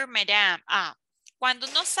 dear Madam. Cuando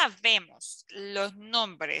no sabemos los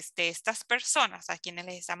nombres de estas personas a quienes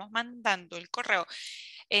les estamos mandando el correo,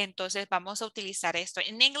 entonces vamos a utilizar esto.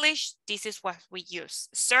 In English, this is what we use.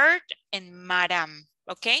 Sir and Madam,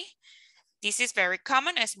 okay? This is very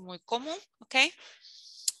common, es muy común, okay?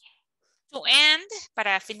 To end,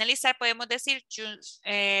 para finalizar, podemos decir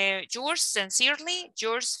yours sincerely,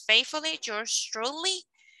 yours faithfully, yours truly,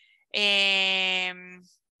 and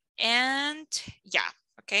yeah,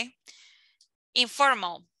 okay?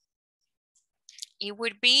 Informal. It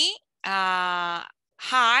would be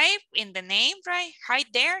hi in the name, right? Hi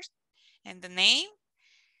there in the name.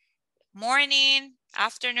 Morning,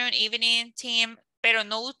 afternoon, evening, team, pero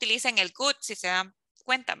no utilizan el good si se dan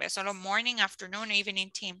cuenta, solo morning, afternoon, evening,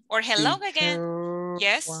 team. Or hello again.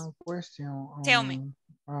 Yes. One question. Tell me.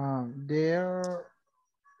 Dear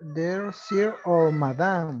sir or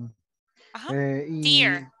madam.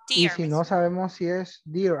 Dear. Y si no sabemos si es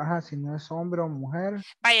dear, si no es hombre o mujer.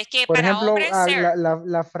 Vaya, que por para ejemplo, hombres, sir.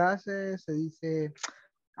 la frase se dice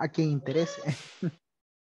a quien interese.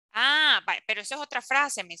 Vaya, pero eso es otra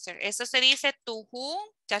frase, mister. Eso se dice to whom,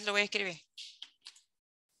 ya lo voy a escribir.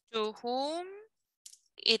 To whom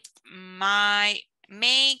it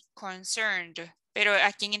may concern. Pero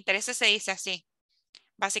a quien interese se dice así.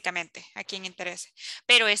 Básicamente, a quien interese.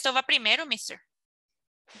 Pero esto va primero, mister.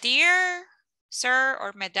 Dear sir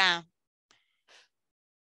or madam.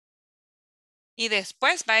 Y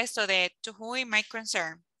después va esto de to whom it may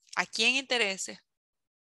concern. A quien interese.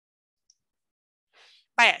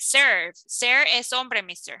 Vaya, sir. Sir es hombre,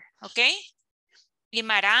 mister. ¿Ok? Y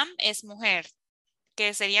madam es mujer.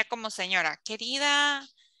 Que sería como señora. Querida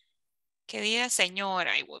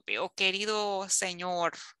señora. O querido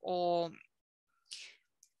señor. O...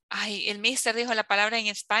 Ay, el mister dijo la palabra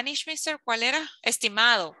en Spanish, mister. ¿Cuál era?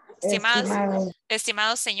 Estimado.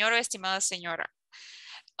 Estimado señor o estimada señora.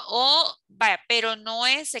 O, vaya, pero no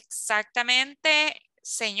es exactamente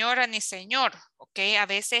señora ni señor, ¿ok? A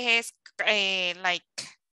veces es like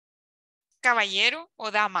caballero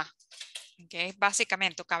o dama, ¿ok?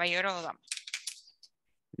 Básicamente, caballero o dama.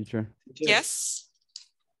 Teacher. Yes.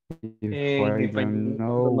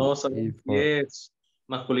 No sabemos si es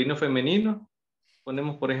masculino o femenino.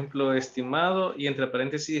 Ponemos, por ejemplo, estimado y entre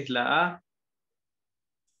paréntesis la A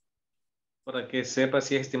para que sepa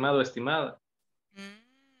si es estimado o estimada.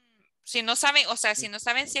 Si no saben, o sea, si no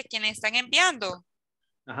saben si a quién están enviando.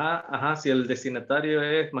 Si el destinatario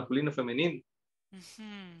es masculino o femenino.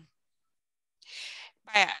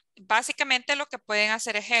 Vaya, básicamente lo que pueden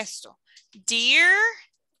hacer es esto. Dear,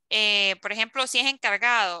 por ejemplo, si es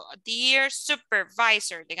encargado, dear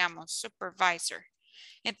supervisor, digamos, supervisor.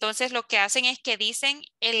 Entonces lo que hacen es que dicen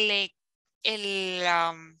el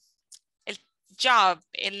job,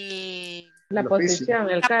 la posición,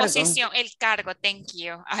 el cargo. Posición, el cargo, thank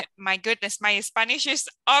you. My goodness, my Spanish is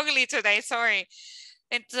ugly today, sorry.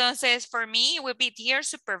 Entonces, for me, it would be dear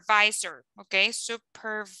supervisor, okay?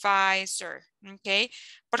 Supervisor, okay?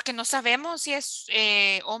 Porque no sabemos si es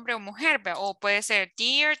hombre o mujer, o puede ser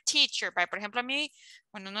dear teacher, por ejemplo, a mí,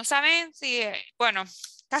 bueno, no saben si, bueno,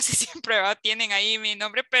 casi siempre tienen ahí mi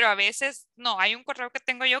nombre, pero a veces no, hay un correo que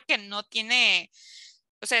tengo yo que no tiene,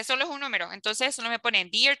 o sea, solo es un número, entonces solo me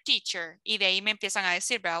ponen dear teacher y de ahí me empiezan a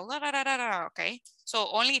decir, ok, so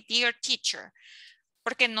only dear teacher,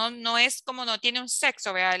 porque no es como no tiene un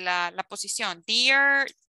sexo, vea, la posición, dear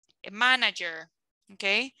manager,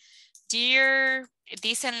 ok, dear,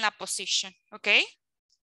 dicen la position, ok,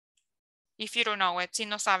 if you don't know it, si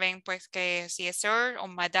no saben pues que si es sir o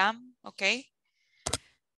madam, ok.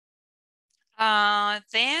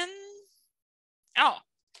 Then,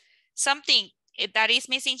 something that is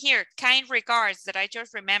missing here. Kind regards that I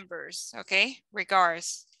just remembers, okay?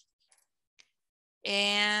 Regards.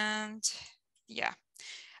 And yeah.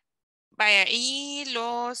 Vaya, y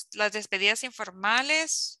las despedidas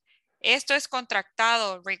informales. Esto es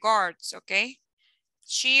contractado, regards, ok.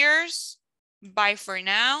 Cheers, bye for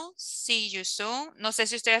now, see you soon. No sé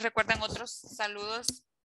si ustedes recuerdan otros saludos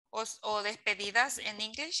o despedidas en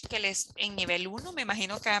English que en nivel 1, me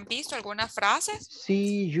imagino que han visto algunas frases.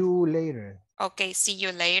 See you later. Ok, see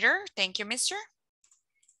you later. Thank you, mister.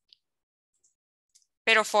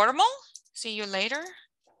 Pero formal, see you later.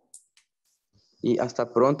 Y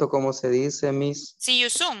hasta pronto, ¿cómo se dice, Miss? See you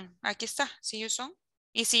soon. Aquí está, see you soon.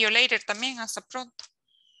 Y see you later también, hasta pronto.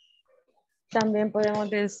 También podemos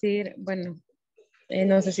decir, bueno,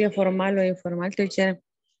 no sé si es formal o informal, teacher.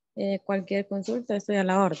 Cualquier consulta, estoy a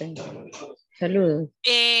la orden. Saludos.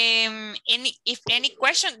 If any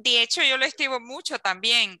question, de hecho yo lo escribo mucho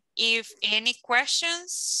también. If any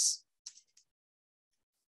questions,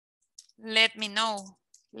 let me know.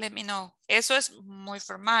 Let me know. Eso es muy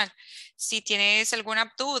formal. Si tienes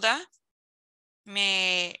alguna duda,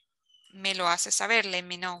 me lo haces saber. Let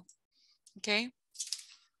me know. Okay.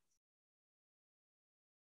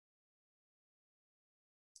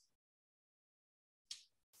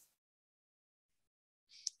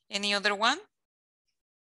 Any other one?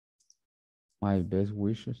 My best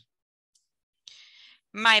wishes.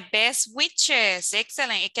 My best wishes.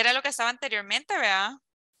 Excelente. ¿Qué era lo que estaba anteriormente, verdad?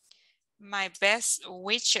 My best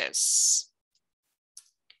wishes.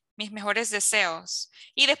 Mis mejores deseos.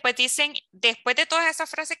 Y después dicen, después de todas esas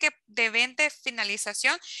frases que deben de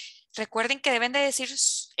finalización, recuerden que deben de decir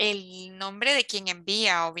el nombre de quien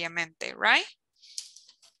envía, obviamente, right?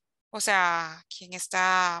 O sea, quien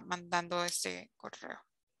está mandando este correo.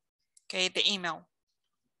 Okay, the email.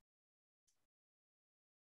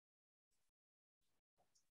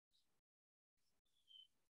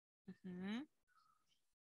 Uh-huh.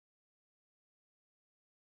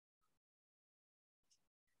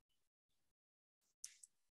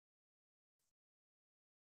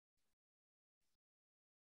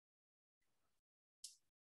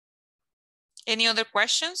 Any other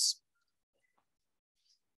questions?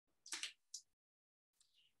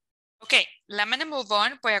 Ok, I'm gonna move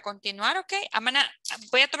on. Voy a continuar, ok.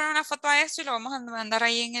 Voy a tomar una foto a esto y lo vamos a mandar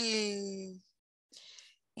ahí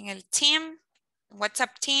en el team,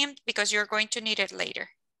 WhatsApp team, because you're going to need it later.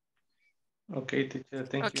 Okay, teacher,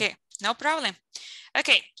 thank you. Okay, no problem.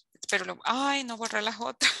 Okay, pero ay, no borré las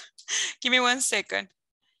otras. Give me 1 second.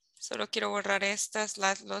 Solo quiero borrar estas,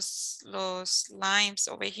 los lines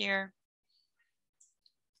over here.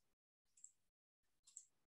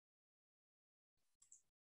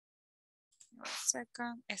 One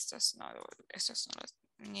second. Estos no los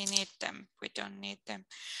need them. We don't need them.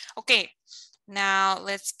 Okay, now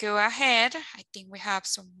let's go ahead. I think we have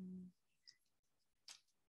some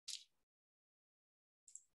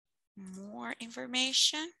more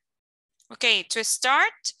information. Okay, to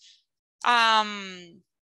start,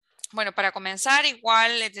 bueno, para comenzar,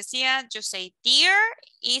 igual les decía, yo say dear,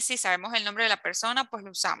 y si sabemos el nombre de la persona, pues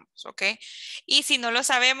lo usamos, ¿ok? Y si no lo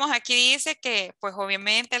sabemos, aquí dice que, pues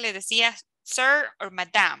obviamente les decía sir or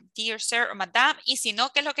madam, dear sir or madam, y si no,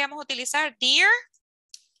 ¿qué es lo que vamos a utilizar? Dear,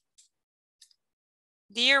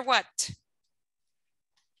 dear what?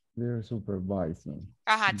 Dear supervisor.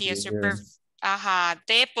 Ajá, dear supervisor. Ajá,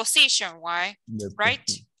 the position, right? Right?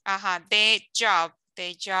 Ajá, the job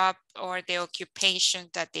or the occupation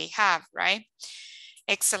that they have, right?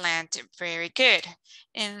 Excellent, very good.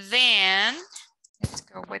 And then, let's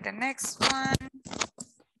go with the next one.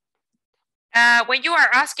 When you are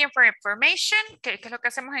asking for information, ¿qué es lo que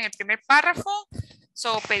hacemos en el primer párrafo?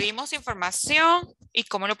 So, pedimos información. ¿Y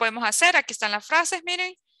cómo lo podemos hacer? Aquí están las frases,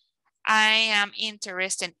 miren. I am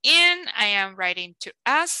interested in, I am writing to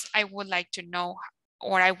us, I would like to know,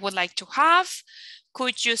 or I would like to have.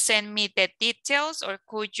 Could you send me the details, or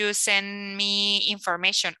could you send me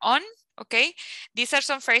information on? Okay, these are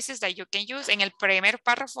some phrases that you can use. En el primer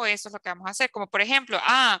párrafo, eso es lo que vamos a hacer. Como por ejemplo,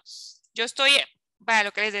 yo estoy, para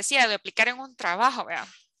lo que les decía, de aplicar en un trabajo, ¿verdad?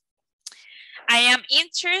 I am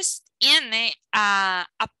interested in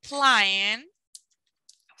applying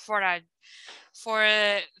for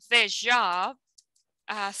the job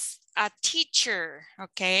as a teacher,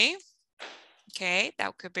 okay? Okay,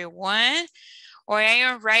 that could be one. Or I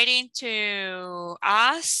am writing to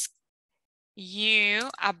ask you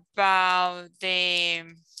about the,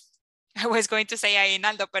 I was going to say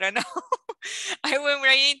aguinaldo, pero no. I was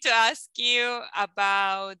writing to ask you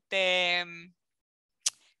about the,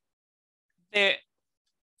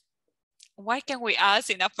 why can we ask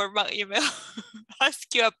in a formal email?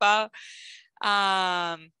 Ask you about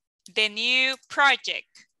the new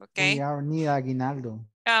project, okay? We are need aguinaldo.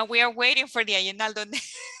 We are waiting for the aguinaldo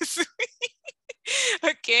next week.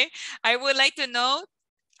 Okay, I would like to know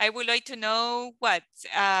what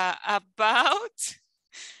about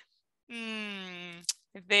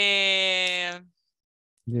the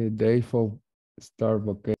day for start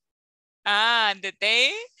vacation. The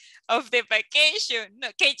day of the vacation.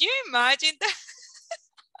 No, can you imagine that?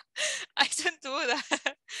 I don't do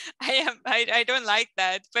that. I don't like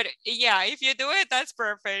that. But yeah, if you do it, that's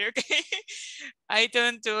perfect. Okay. I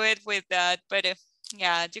don't do it with that, but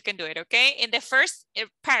yeah, you can do it. Okay. In the first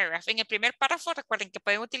paragraph, en el primer párrafo, recuerden que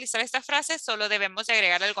pueden utilizar esta frase, solo debemos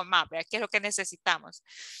agregar algo más, ¿verdad? ¿Qué es lo que necesitamos?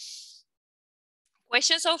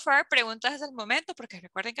 Questions so far, preguntas hasta el momento, porque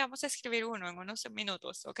recuerden que vamos a escribir uno en unos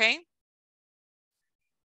minutos, ¿ok?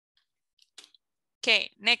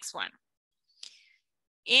 Okay, next one.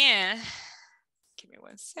 And give me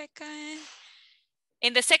 1 second.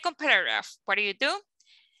 In the second paragraph, what do?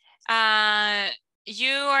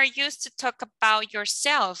 You are used to talk about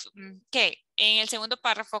yourself. Okay, en el segundo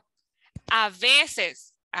párrafo, a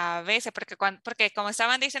veces, porque como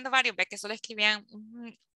estaban diciendo varios, ve que solo escribían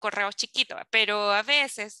correos chiquitos, pero a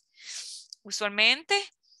veces, usualmente,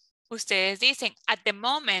 ustedes dicen, at the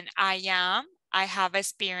moment I have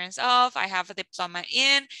experience of, I have a diploma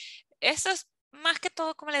in. Eso es más que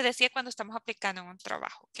todo, como les decía, cuando estamos aplicando en un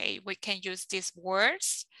trabajo, okay? We can use these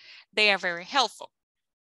words. They are very helpful.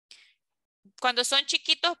 Cuando son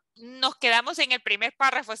chiquitos, nos quedamos en el primer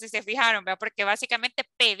párrafo, si se fijaron, ¿verdad? Porque básicamente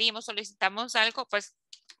solicitamos algo, pues,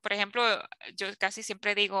 por ejemplo, yo casi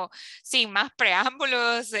siempre digo, sin más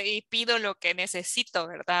preámbulos y pido lo que necesito,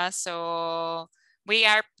 ¿verdad? So, we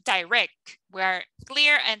are direct. We are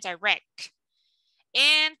clear and direct.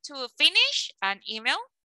 And to finish, an email.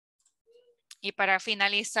 Y para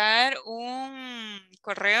finalizar un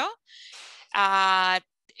correo,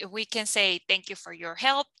 we can say, thank you for your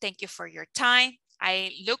help. Thank you for your time.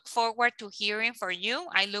 I look forward to hearing from you.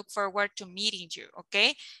 I look forward to meeting you,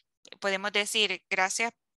 ¿ok? Podemos decir,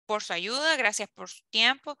 gracias por su ayuda, gracias por su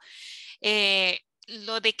tiempo.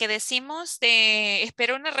 Lo de que decimos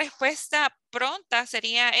espero una respuesta pronta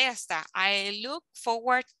sería esta. I look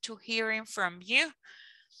forward to hearing from you.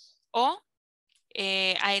 O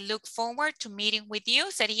I look forward to meeting with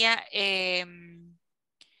you. Sería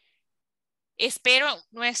espero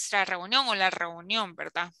nuestra reunión o la reunión,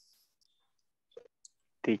 ¿verdad?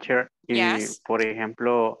 Teacher, y yes. Por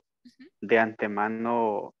ejemplo, de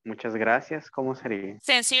antemano, muchas gracias, ¿cómo sería?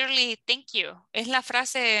 Sincerely, thank you. Es la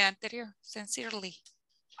frase anterior, sincerely.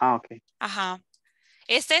 Ok. Ajá.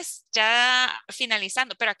 Este es ya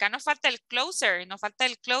finalizando, pero acá nos falta el closer, nos falta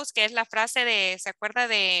el close, que es la frase ¿se acuerda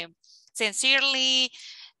de sincerely,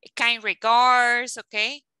 kind regards, ok?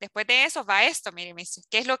 Después de eso va esto, mire,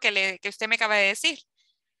 ¿qué es lo que usted me acaba de decir?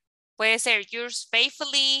 Puede ser yours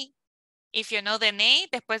faithfully, if you know the name,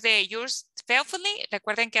 después de yours faithfully,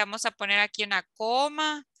 recuerden que vamos a poner aquí una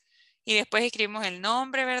coma y después escribimos el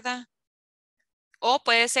nombre, ¿verdad? O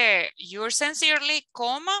puede ser yours sincerely,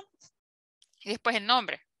 coma, y después el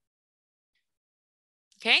nombre.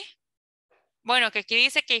 ¿Ok? Bueno, que aquí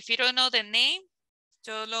dice que if you don't know the name,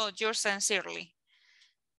 solo yours sincerely.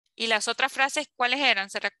 Y las otras frases, ¿cuáles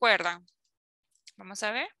eran? ¿Se recuerdan? Vamos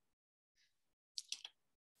a ver.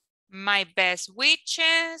 My best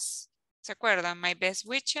wishes. ¿Se acuerdan? My best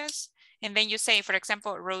wishes. And then you say, for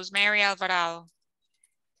example, Rosemary Alvarado.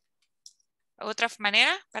 ¿Otra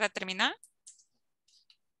manera para terminar?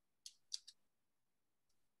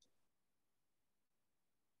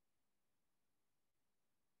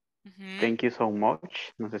 Thank you so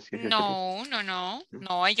much. No sé si no,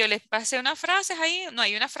 yo les pasé unas frases ahí. No,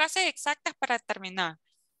 hay unas frases exactas para terminar.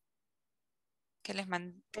 Que les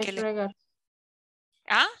mandé.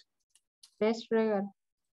 ¿Ah? Best regards.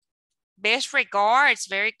 Best regards,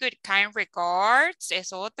 very good. Kind regards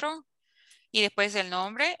es otro. Y después el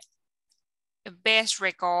nombre. Best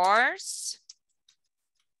regards.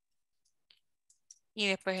 Y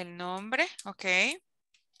después el nombre, ok.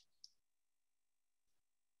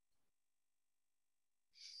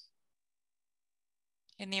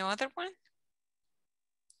 Any other one?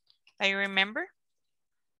 I remember.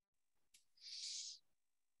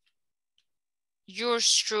 Yours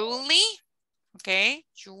truly. Ok.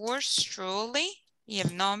 Yours truly. ¿Y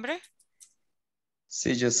el nombre?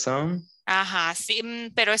 See you soon. Ajá, sí,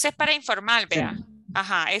 pero ese es para informal, vea.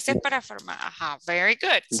 Ajá, ese es para formal. Ajá, very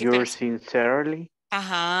good. Sí, yours sincerely.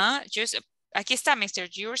 Ajá, aquí está, Mr.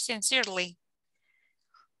 Yours sincerely.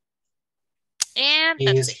 And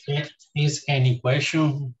is any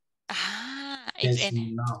question?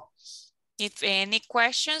 If any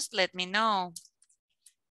questions, let me know.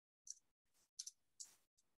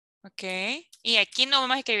 Ok. Y aquí no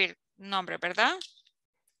vamos a escribir nombre, ¿verdad?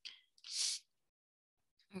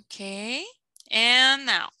 Ok. And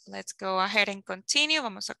now, let's go ahead and continue.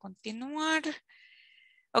 Vamos a continuar.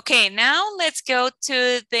 Okay, now let's go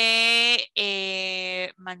to the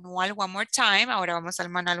manual one more time. Ahora vamos al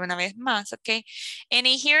manual una vez más, okay? And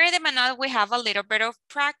in here in the manual, we have a little bit of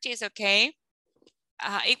practice, okay?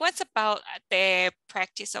 It was about the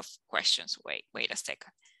practice of questions. Wait a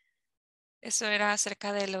second. Eso era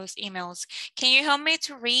acerca de los emails. Can you help me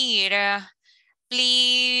to read,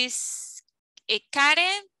 please?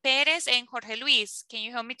 Karen, Pérez, and Jorge Luis. Can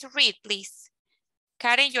you help me to read, please?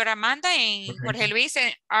 Karen, Yoramanda, and Jorge Luis,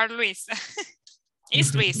 and R. Luis.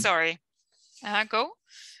 It's Luis, sorry. Go.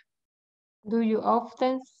 Do you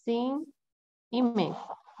often send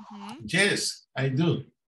email? Yes, I do.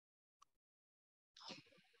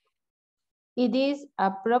 It is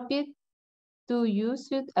appropriate to use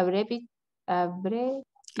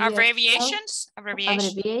Abbreviation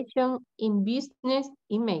in business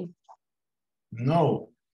email. No,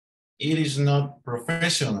 it is not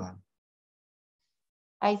professional.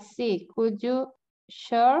 I see. Could you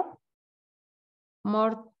share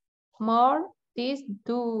more tips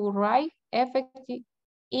to write effective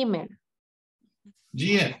email?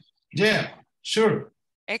 Yeah, sure.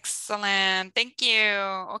 Excellent. Thank you.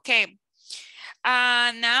 Okay.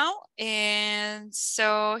 Now, and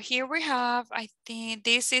so here we have, I think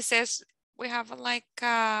this is, we have like,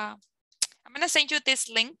 I'm going to send you these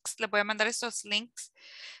links. Le voy a mandar estos links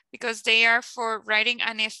because they are for writing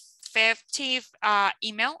an effective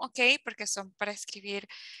email, okay? Porque son para escribir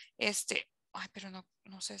ay, pero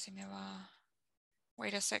no sé si me va,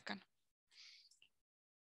 wait a second.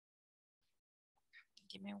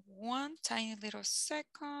 Give me one tiny little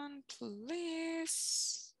second,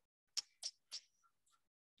 please.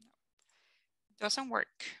 Doesn't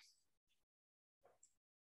work.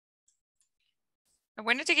 I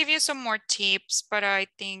wanted to give you some more tips, but I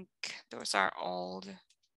think those are old.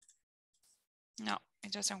 No,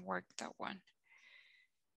 it doesn't work, that one.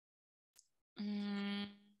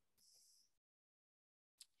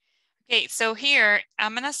 Okay, so here,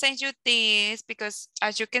 I'm gonna send you this because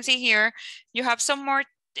as you can see here, you have some more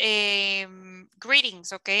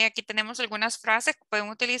greetings, okay? Aquí tenemos algunas frases que pueden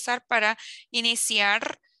utilizar para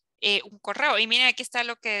iniciar un correo. Y miren, aquí está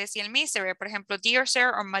lo que decía el mister, por ejemplo, dear sir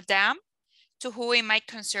or madam, to whom it might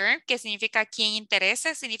concern, que significa a quien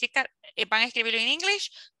interese, significa, van a escribirlo en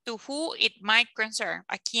English, to who it might concern,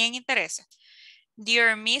 a quien interese.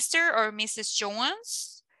 Dear Mr. or Mrs.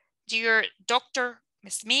 Jones, dear Dr.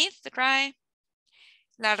 Smith, right?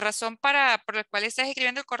 La razón por la cual estás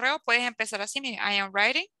escribiendo el correo, puedes empezar así, I am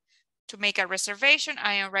writing to make a reservation,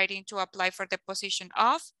 I am writing to apply for the position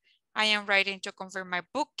of, I am writing to confirm my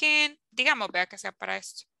booking, digamos, vea que sea para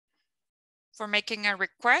esto. For making a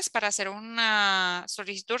request, para hacer una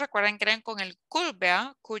solicitud, recuerden que eran con el could,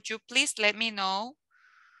 vea, could you please let me know,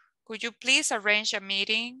 could you please arrange a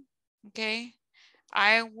meeting, okay,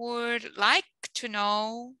 I would like to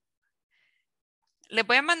know. Le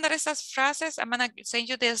voy a mandar esas frases. I'm going to send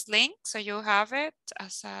you this link so you have it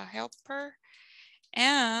as a helper.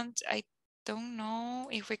 And I don't know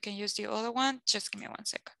if we can use the other one. Just give me one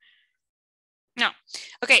second. No.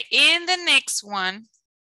 Okay, in the next one,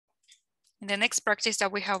 in the next practice that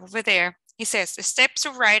we have over there, it says steps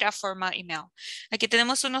to write a formal email. Aquí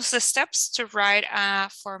tenemos unos steps to write a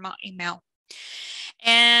formal email.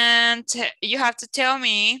 And you have to tell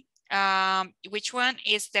me which one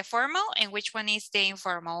is the formal and which one is the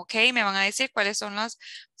informal, okay? Me van a decir cuáles son las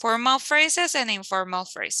formal phrases and informal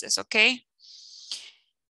phrases, okay?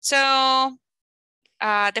 So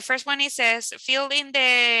the first one, it says, fill in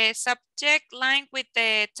the subject line with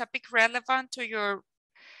the topic relevant to your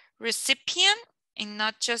recipient and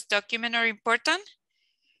not just document or important.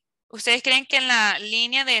 ¿Ustedes creen que en la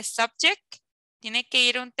línea de subject tiene que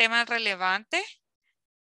ir un tema relevante?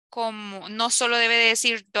 Como no solo debe de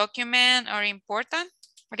decir document or important.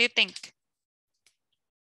 What do you think?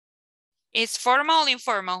 Is formal or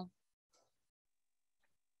informal?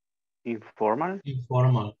 Informal.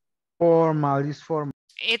 Formal is formal.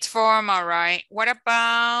 It's formal, right? What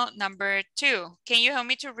about number 2? Can you help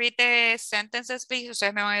me to read the sentences, please?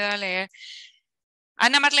 Ustedes me van a ayudar a leer.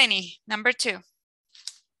 Ana Marlene, number 2.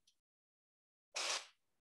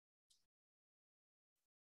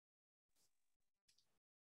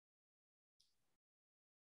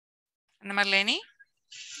 Ana Marlene?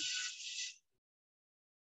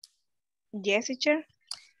 Yes, teacher.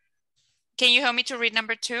 Can you help me to read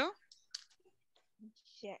number 2?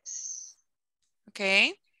 Yes.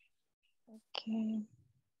 Okay. Okay.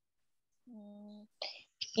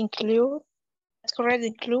 Include. That's correct,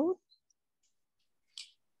 include.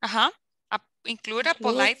 Ajá. Include a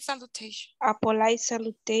polite salutation. A polite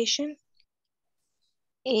salutation.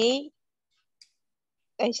 Ahí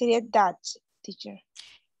sería that, teacher.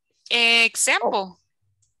 Example.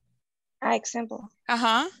 Example.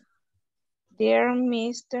 Ajá. Dear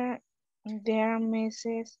Mr., dear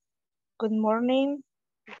Mrs., good morning,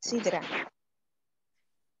 etc.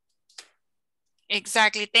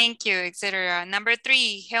 Exactly, thank you, etc. Number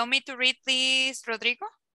 3, help me to read, please, Rodrigo.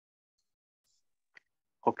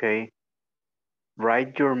 Okay.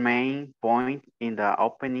 Write your main point in the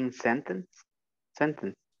opening sentence.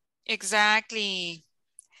 Exactly.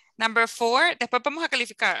 Number 4, después vamos a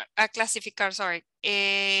clasificar, sorry.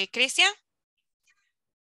 Cristian.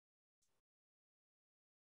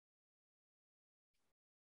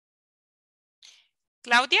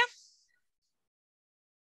 Claudia.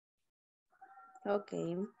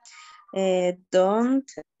 Okay.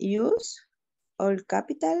 Don't use all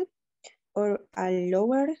capital or a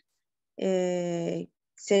lower.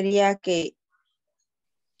 Sería que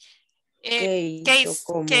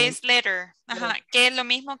case letter. Ajá. Que es lo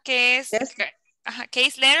mismo que es. Ajá.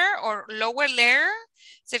 Case letter o lower letter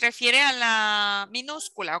se refiere a la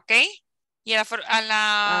minúscula, ¿ok? Y a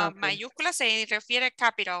la okay. mayúscula se refiere a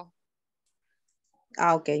capital.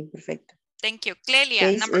 Ok, perfecto. Thank you. Clelia.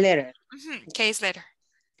 Case letter. Case letter.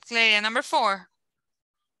 Clelia, number 4.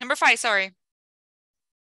 Number 5, sorry.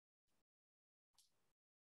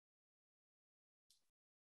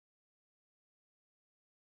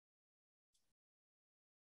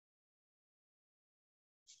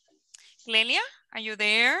 Clelia, are you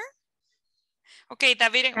there? Okay,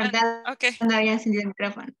 David. Okay. No había encendido el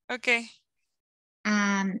micrófono. Okay.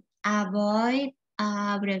 Avoid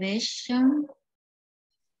abbreviation.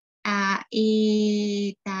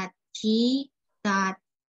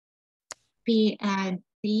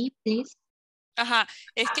 Please. Ajá,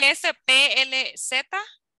 es que ese PLZ,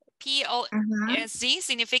 POSZ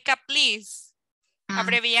significa please,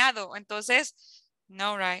 abreviado. Entonces,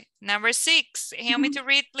 no, right. Number 6, help me to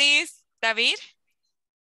read, please, David.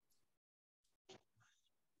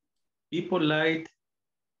 Be polite,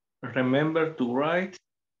 remember to write,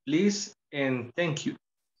 please, and thank you.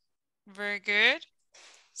 Very good.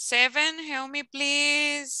 7, help me,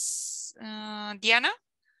 please, Diana.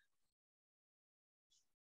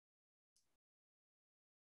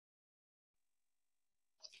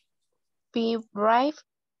 Be brave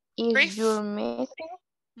if you're missing.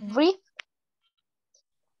 Breathe.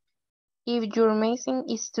 If your missing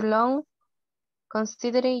is too long,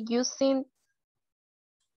 consider using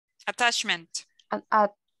attachment.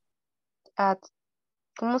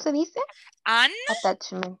 ¿Cómo se dice?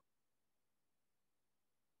 Attachment.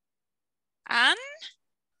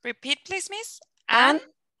 Repeat, please, miss.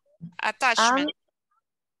 Attachment.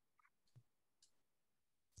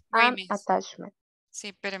 Attachment. Sí,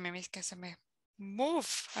 espérame, miss, que se me move.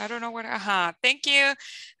 I don't know what. Ajá, thank you.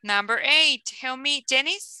 Number 8, help me,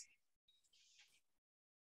 Janice.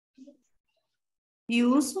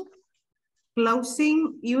 Use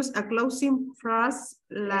a closing phrase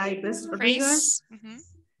like best regards.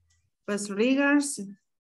 Best regards.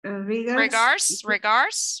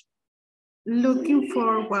 Regards. Looking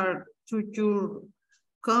forward to your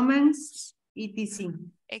comments, etc.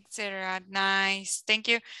 Etc. Nice. Thank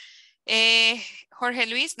you. Jorge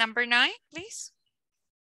Luis, number 9, please.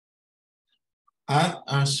 Add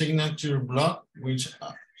a signature block which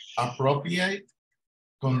appropriate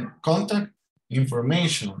contact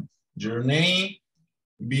information, your name,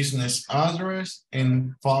 business address,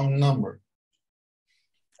 and phone number.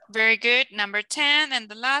 Very good. Number 10, and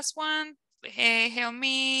the last one. Help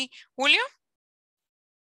me, Julio.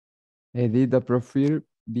 Edit the profile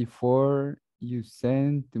before you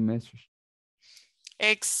send the message.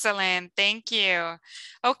 Excellent. Thank you.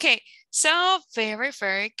 Okay. So very,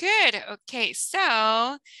 very good. Okay.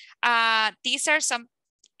 So these are some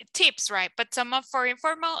tips, right? But some are for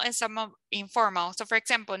informal and some are informal. So for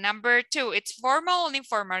example, number 2, it's formal and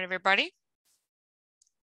informal, everybody.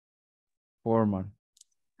 Formal.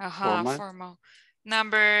 Formal.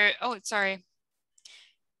 Number 3.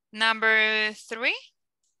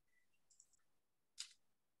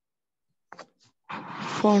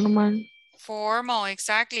 Formal,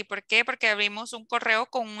 exactly. ¿Por qué? Porque abrimos un correo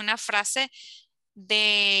con una frase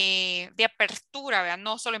de apertura, ¿verdad?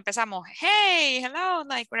 No solo empezamos, hey, hello,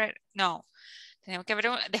 like, no. Tenemos que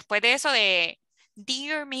ver, después de eso de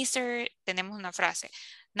dear Mr., tenemos una frase.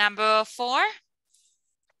 Number 4,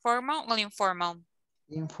 formal o informal?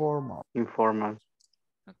 Informal.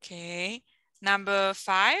 Okay. Number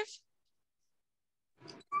 5.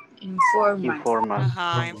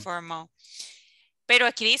 Informal. Informal. Pero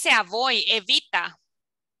aquí dice avoid, evita.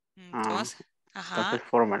 Entonces, Entonces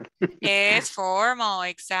formal. Es formal,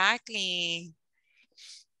 exactly.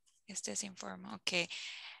 Este es informal, okay.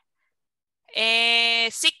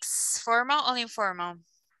 6, formal or informal?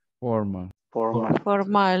 Formal. Formal.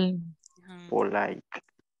 Formal. Polite.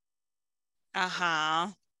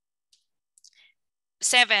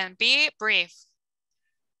 7, be brief.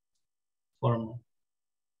 Formal.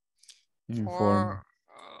 Informal.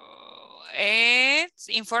 It's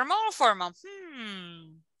informal or formal?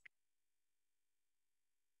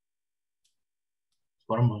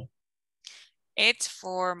 Formal. It's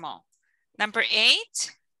formal. Number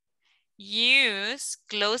 8, use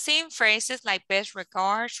closing phrases like best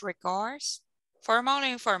regards, regards. Formal or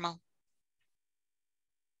informal?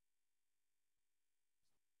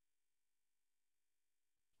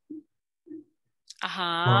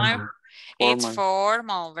 Formal. It's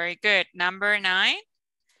formal. Very good. Number 9,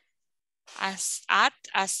 add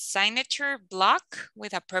a signature block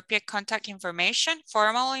with appropriate contact information.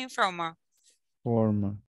 Formal or informal?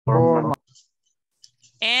 Formal. Formal.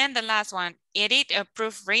 And the last one, edit or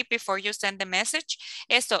proofread before you send the message.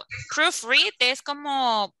 Esto, proofread es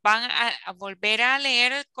como van a volver a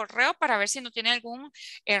leer el correo para ver si no tiene algún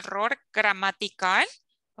error gramatical.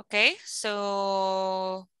 Okay,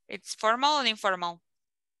 so it's formal or informal?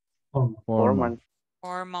 Formal.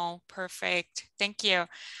 Formal, perfect. Thank you.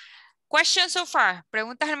 Questions so far?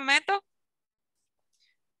 ¿Preguntas al momento?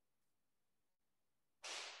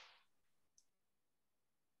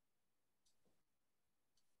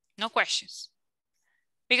 No questions.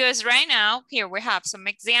 Because right now, here we have some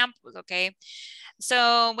examples, okay?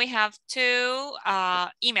 So we have 2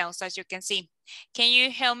 emails, as you can see. Can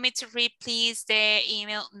you help me to read, please, the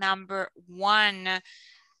email number 1?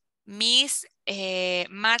 Miss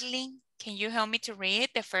Madeline, can you help me to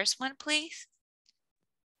read the first one, please?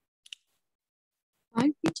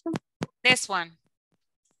 This one.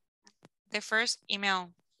 The first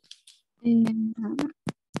email.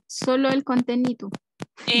 Solo el contenido.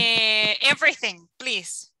 Everything,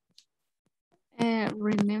 please.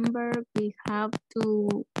 Remember, we have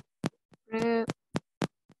to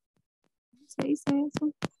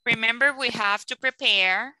Remember, we have to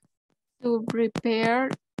prepare. To prepare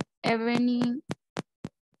everything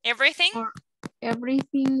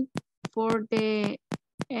for the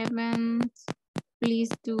event. Please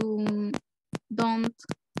don't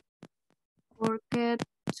forget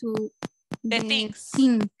to the things.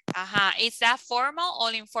 Is that formal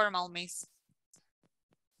or informal, miss?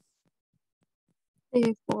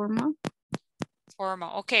 Formal.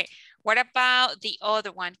 Formal. Okay. What about the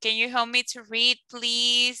other one? Can you help me to read,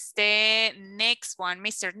 please, the next one,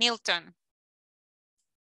 Mr. Nilton?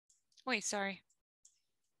 Wait, sorry.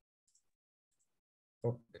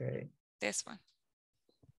 Okay. This one.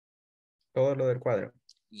 Todo lo del cuadro.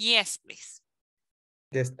 Yes, please.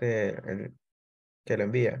 El que lo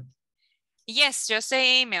envía. Yes, just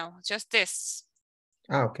the email, just this.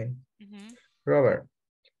 Okay. Robert,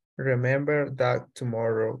 remember that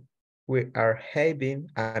tomorrow we are having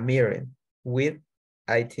a meeting with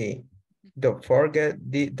IT. Don't forget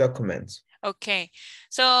the documents. Okay,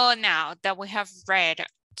 so now that we have read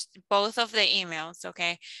both of the emails,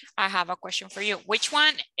 okay, I have a question for you. Which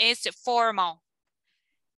one is formal?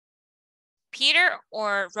 Peter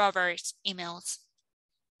or Robert's emails?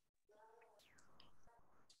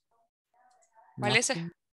 ¿Cuál es?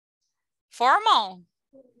 Formal.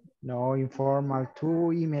 No, informal.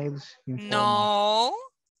 2 emails. Informal. No.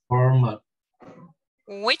 Formal.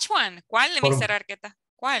 Which one? ¿Cuál, Mr. Arqueta?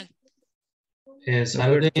 ¿Cuál?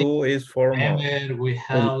 Number 2 is formal. We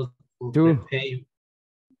have to pay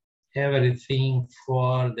everything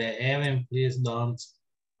for the event. Please don't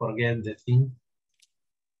forget the thing.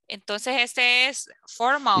 Entonces este es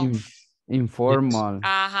formal. Informal.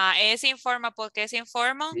 Ajá, es informal. ¿Por qué es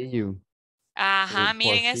informal? See you. Ajá,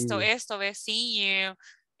 miren esto, ve, see you.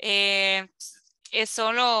 Es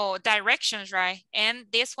solo directions, right?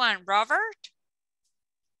 And this one, Robert?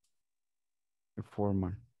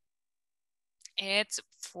 Formal. It's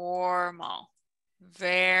formal.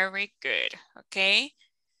 Very good. Okay.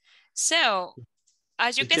 So,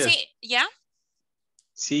 as you can see, yeah?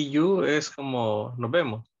 See you es como nos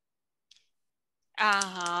vemos.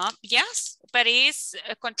 Ajá, yes, but it's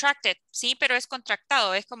contracted. Sí, pero es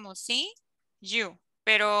contractado. Es como sí, you.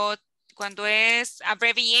 Pero cuando es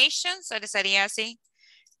abbreviations, sería así.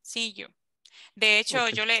 See you. De hecho,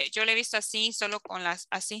 yo le he visto así, solo con las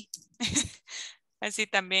así. Así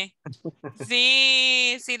también.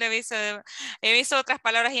 Sí, lo he visto. He visto otras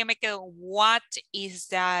palabras y yo me quedo, what is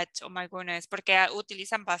that? Oh my goodness, porque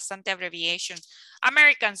utilizan bastante abbreviation.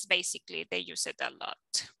 Americans, basically, they use it a lot.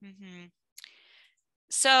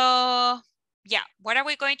 So, yeah, what are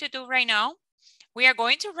we going to do right now? We are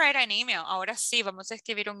going to write an email. Ahora sí, vamos a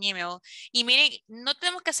escribir un email. Y miren, no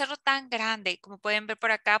tenemos que hacerlo tan grande. Como pueden ver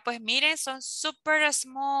por acá, pues miren, son super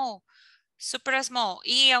small. Super small.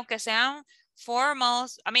 Y aunque sean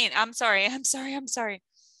formals, I'm sorry.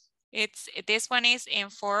 This one is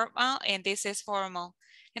informal and this is formal.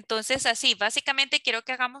 Entonces, así, básicamente quiero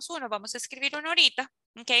que hagamos uno. Vamos a escribir uno ahorita.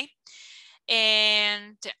 Ok.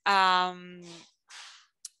 And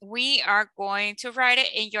we are going to write it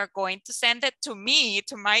and you're going to send it to me,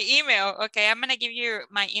 to my email. Okay, I'm going to give you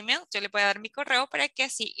my email. Yo le voy a dar mi correo para que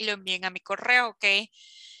así lo envíen a mi correo, okay?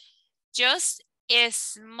 Just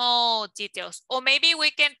small details. Or maybe we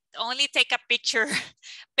can only take a picture.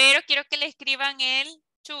 Pero quiero que le escriban el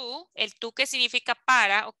to que significa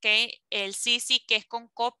para, okay? El CC que es con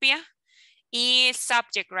copia. Y el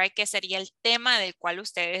subject, right, que sería el tema del cual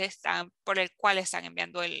ustedes están, por el cual están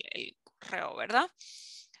enviando el correo, ¿verdad?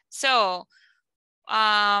 So,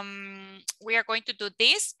 we are going to do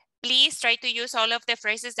this. Please try to use all of the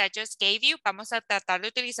phrases that I just gave you. Vamos a tratar de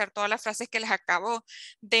utilizar todas las frases que les acabo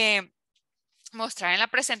de mostrar en la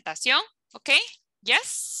presentación. Okay?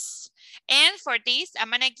 Yes. And for this, I'm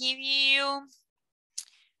going to give you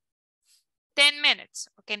 10 minutes,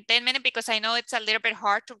 okay, 10 minutes because I know it's a little bit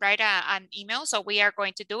hard to write an email, so we are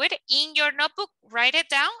going to do it. In your notebook, write it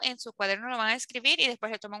down, en su cuaderno lo van a escribir y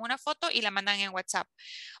después le toman una foto y la mandan en WhatsApp.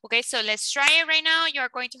 Okay, so let's try it right now. You are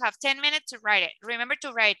going to have 10 minutes to write it. Remember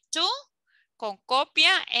to write to, con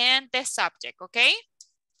copia, and the subject, okay?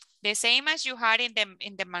 The same as you had in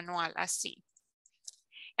the manual, así.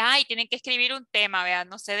 Y tienen que escribir un tema, vean,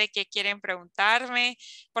 no sé de qué quieren preguntarme,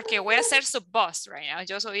 porque voy a ser su boss right now.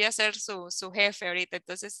 Yo voy a ser su jefe ahorita,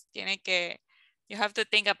 entonces tienen que, you have to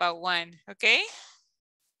think about one, okay?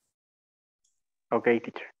 Okay,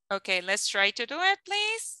 teacher. Okay, let's try to do it,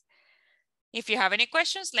 please. If you have any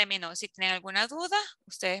questions, let me know. Si tienen alguna duda,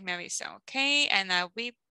 ustedes me avisan, okay? And I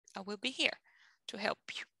will be here to help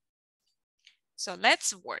you. So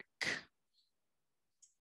let's work.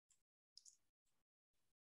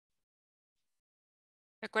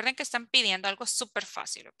 Recuerden que están pidiendo algo súper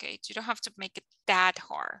fácil, ¿ok? You don't have to make it that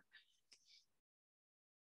hard.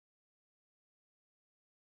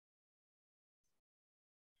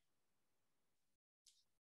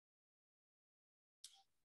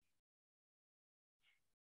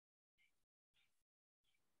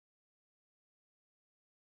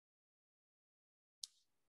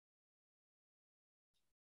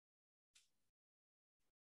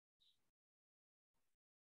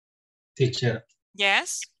 Teacher.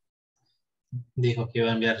 Yes. Dijo que iba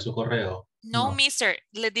a enviar su correo. No, mister.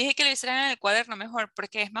 Les dije que lo hicieran en el cuaderno mejor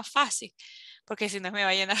porque es más fácil. Porque si no me va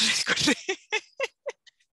a llenar el correo.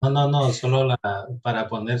 No, solo para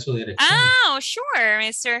poner su dirección. Oh, sure,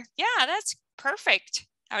 mister. Yeah, that's perfect.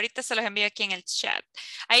 Ahorita se los envío aquí en el chat.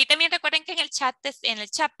 Ahí también recuerden que en el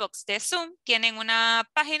chat box de Zoom tienen una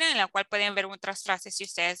página en la cual pueden ver otras frases si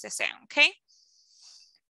ustedes desean, ¿ok?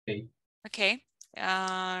 Okay. Ok.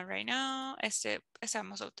 Right now, ese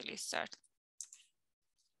vamos a utilizar.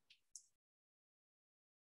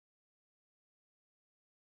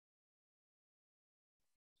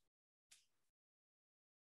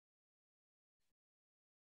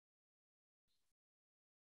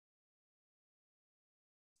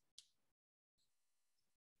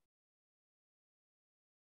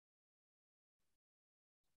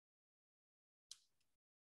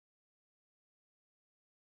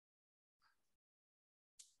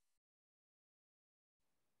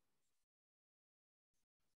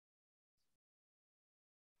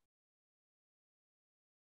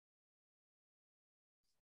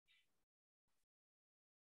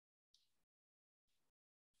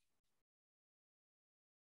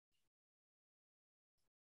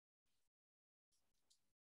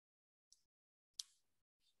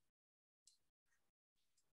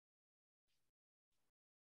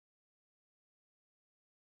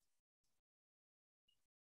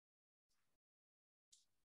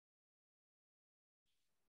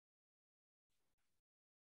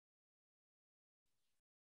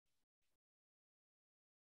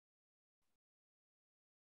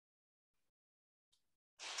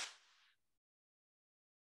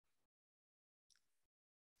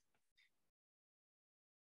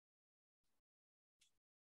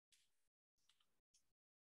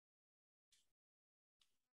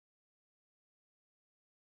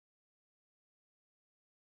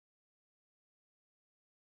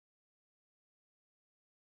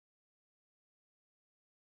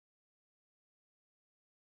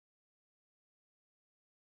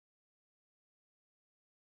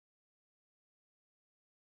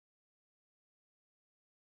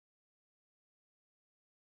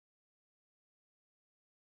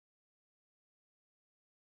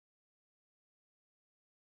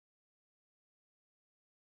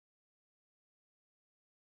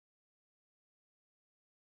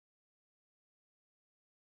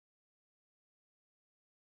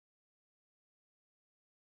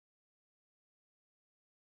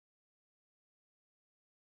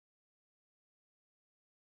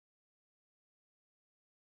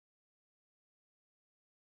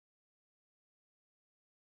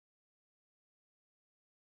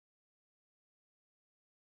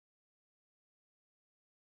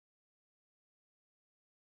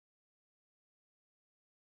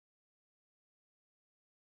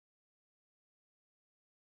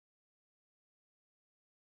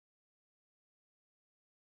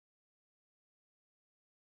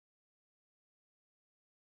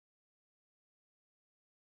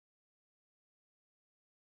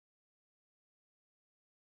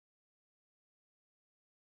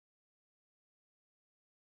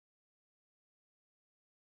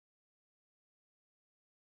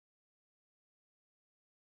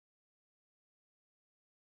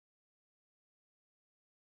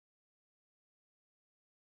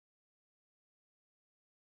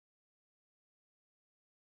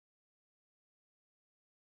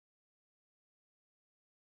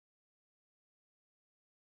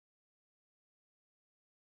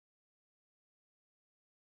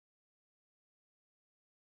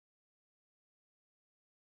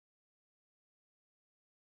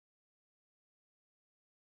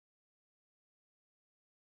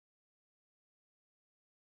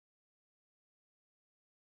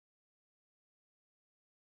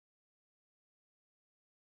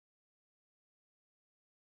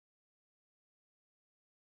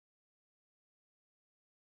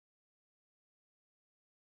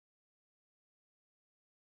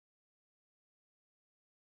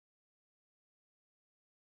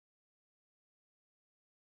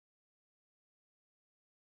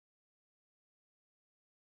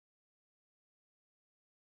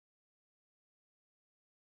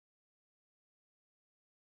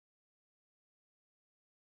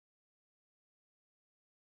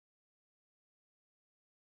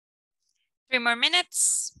 3 more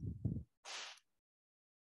minutes.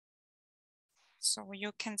 So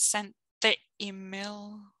you can send the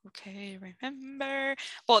email. Okay, remember.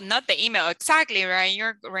 Well, not the email exactly, right?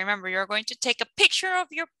 Remember, you're going to take a picture of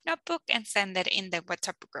your notebook and send it in the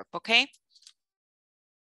WhatsApp group, okay?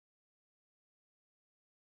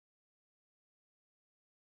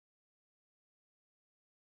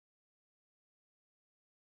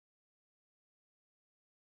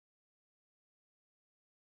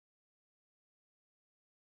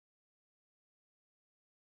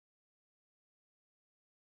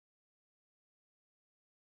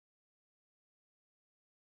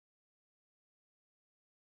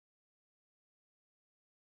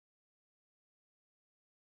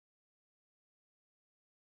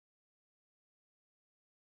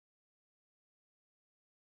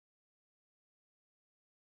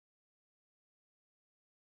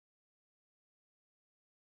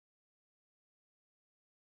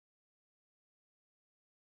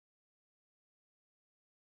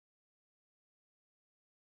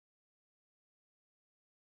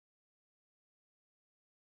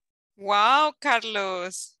 Wow,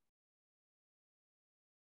 Carlos.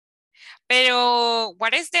 Pero,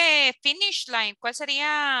 what is the finish line? ¿Cuál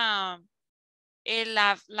sería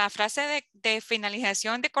la frase de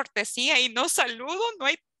finalización de cortesía? Y no saludo, no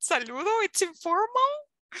hay saludo, it's informal.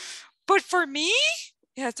 But for me,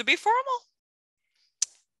 it has to be formal.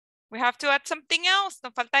 We have to add something else.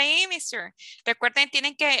 Nos falta ahí, mister. Recuerden,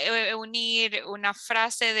 tienen que unir una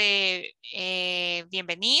frase de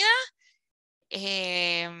bienvenida,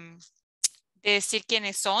 decir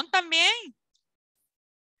quiénes son también,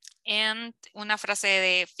 y una frase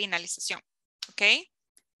de finalización, ¿ok?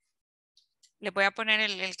 Le voy a poner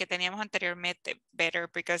el que teníamos anteriormente, better,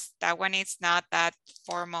 because that one is not that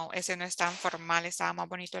formal. Ese no es tan formal, estaba más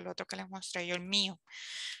bonito el otro que les mostré yo, el mío.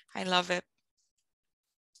 I love it.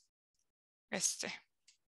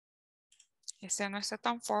 Ese no está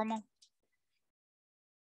tan formal.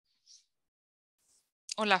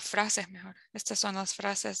 O las frases mejor. Estas son las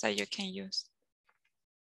frases that you can use.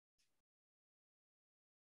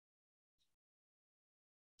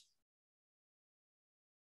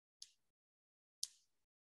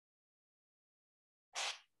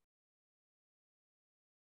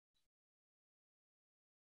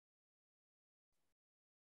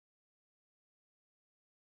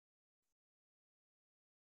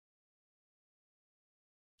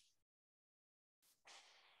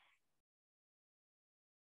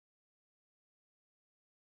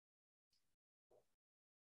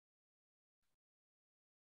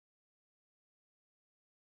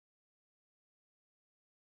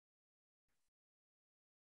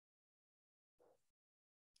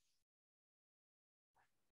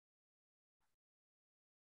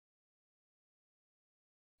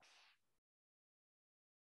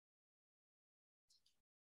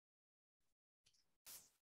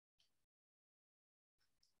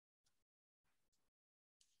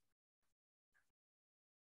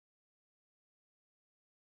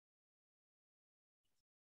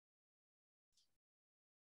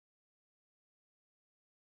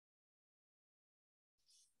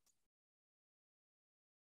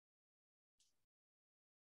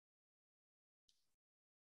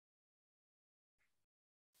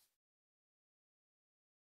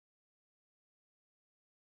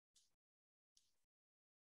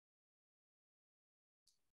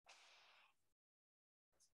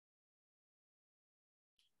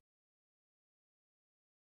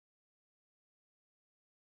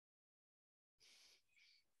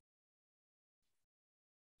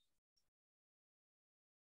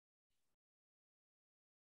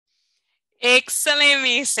 Excellent,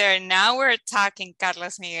 mister. Now we're talking,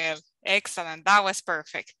 Carlos Miguel. Excellent. That was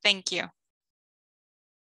perfect. Thank you.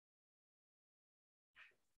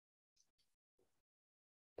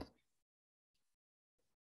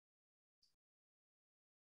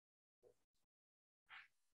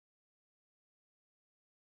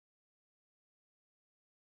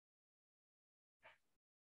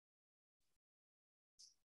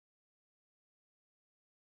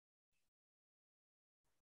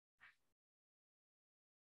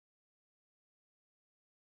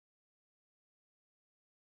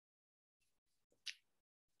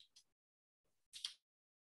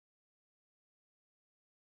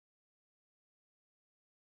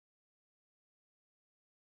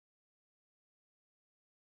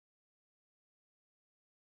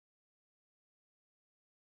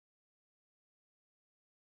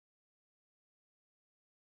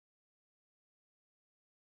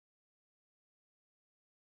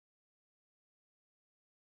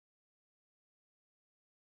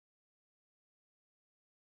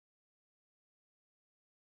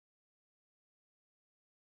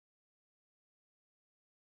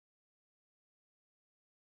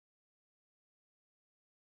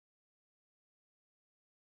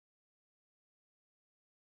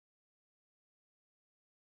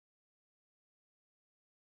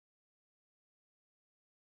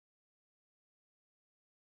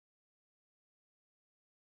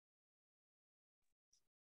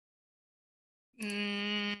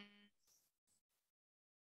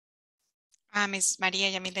 Miss María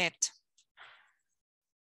Yamilet.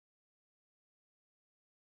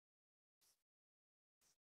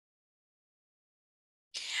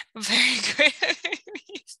 Very good.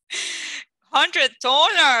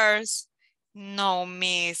 $100. No,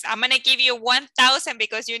 miss. I'm going to give you 1,000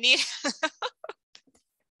 because you need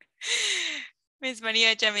Miss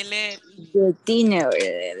Maria Jamilet. The dinner.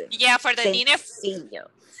 Yeah, for the dinner.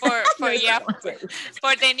 For yeah,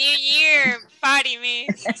 for the New Year party,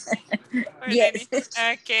 miss. Yes.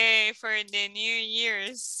 Okay, for the New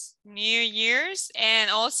Year's, and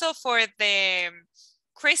also for the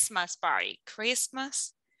Christmas party,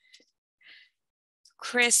 Christmas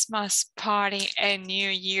party and New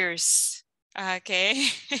Year's. Okay.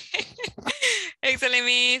 Excellent,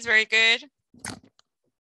 miss. Very good.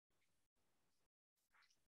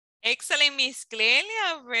 Excellent, Miss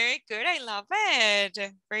Clelia. Very good. I love it.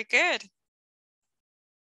 Very good.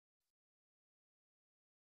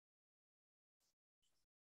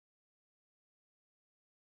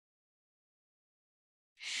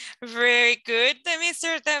 Very good,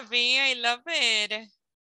 Mr. David. I love it.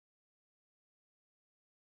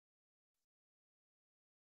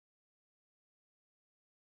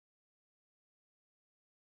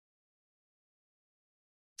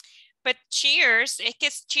 But cheers, es que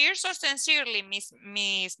es cheers o sincerely, Miss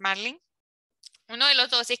Marlene. Uno de los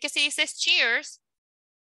dos. Es que si dices cheers,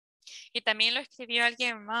 y también lo escribió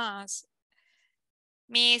alguien más.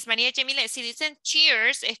 Miss María Gemile, si dicen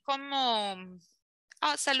cheers, es como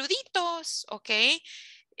saluditos, ¿ok?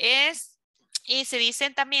 Y si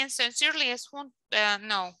dicen también sincerely, es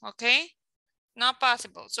no, ¿ok? Not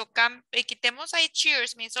possible. So, quitemos ahí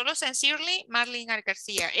cheers, miss. Solo sincerely, Marlene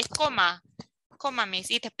García. Es coma, miss.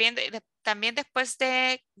 Y depende, también después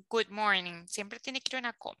de good morning. Siempre tiene que ir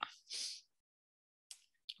una coma.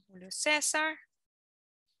 Julio César.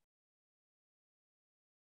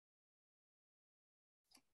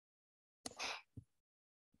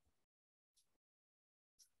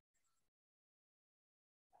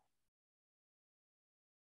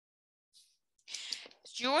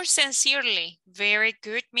 Yours sincerely. Very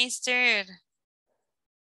good, mister.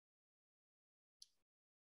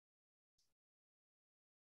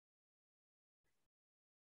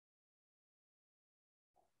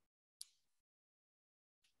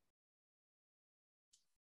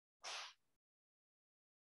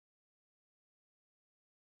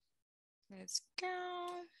 Let's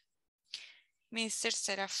go. Mr.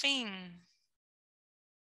 Serafín.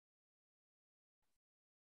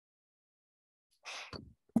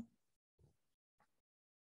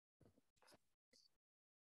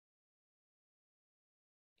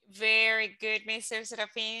 Very good, Mr.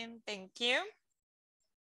 Serafín. Thank you.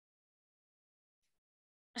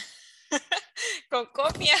 Con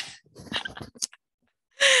copia.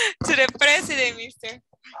 To the president, mister.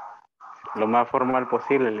 Lo más formal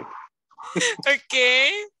posible.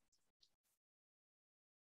 Okay.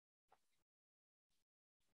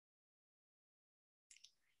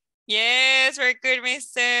 Yes, very good,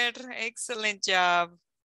 mister. Excellent job.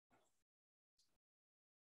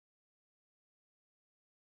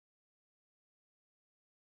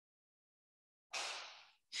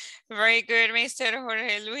 Very good, Mr.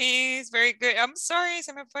 Jorge Luis. Very good. I'm sorry,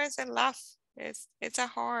 se me fue ese laugh. It's a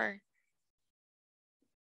hard.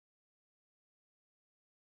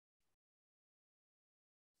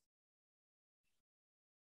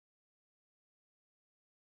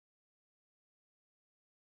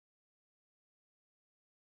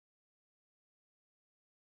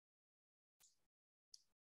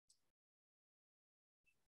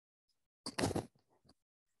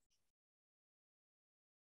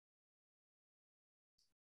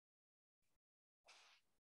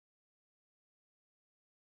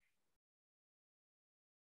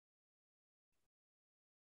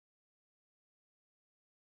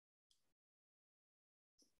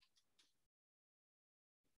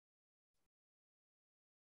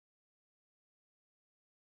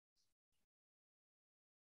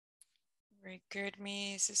 Very good,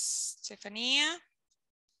 Miss Stefania.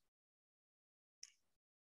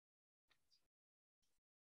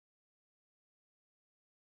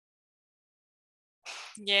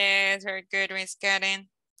 Yes, very good, Miss Karen.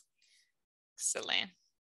 Excellent.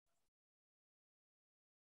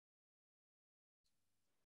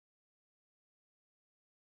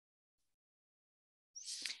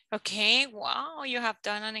 Okay, wow, you have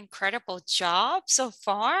done an incredible job so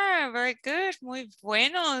far. Very good, muy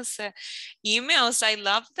buenos emails. I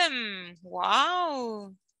love them.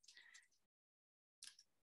 Wow.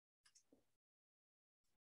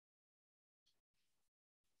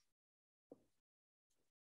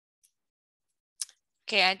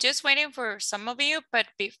 Okay, I'm just waiting for some of you, but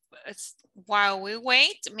while we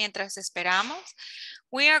wait, mientras esperamos,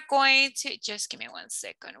 we are going to, just give me 1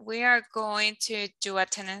 second. We are going to do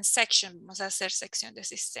attendance section. Vamos a hacer sección de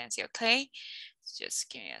asistencia, okay? Just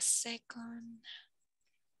give me a second.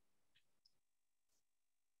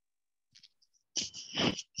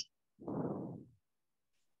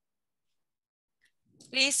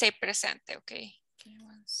 Please say presente, okay? Give me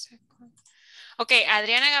 1 second. Okay,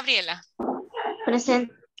 Adriana Gabriela. Present.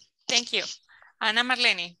 Thank you. Ana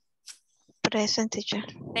Marlene. Present, teacher.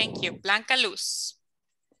 Thank you. Blanca Luz.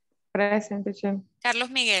 Present, teacher. Carlos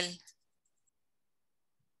Miguel.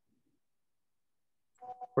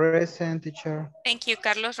 Present, teacher. Thank you.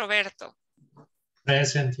 Carlos Roberto.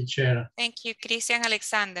 Present, teacher. Thank you. Cristian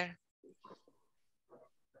Alexander.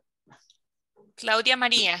 Claudia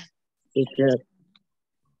María. Teacher.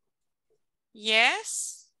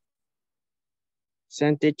 Yes.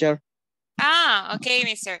 Present, teacher. Ah, okay,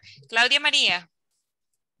 mister. Claudia María.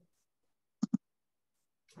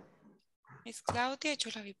 ¿Es Claudia? Yo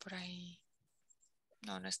la vi por ahí.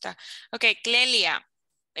 No, no está. Okay, Clelia.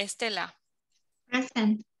 Estela.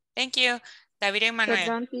 Present. Thank you. David Emanuel.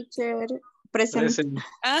 Perdón, teacher. Present.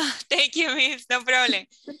 Ah, thank you, miss. No problem.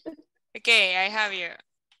 Okay, I have you.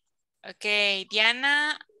 Okay,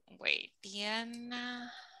 Diana. Wait,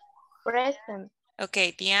 Diana. Present.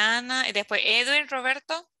 Okay, Diana. Y después Edwin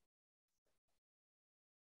Roberto.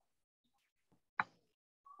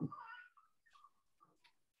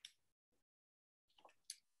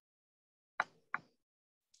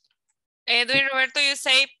 Edwin Roberto, you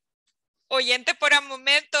say oyente por a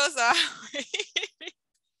momentos.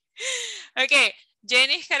 Okay,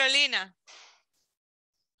 Jenny Carolina.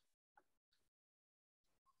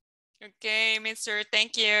 Okay, mister,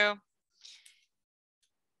 thank you.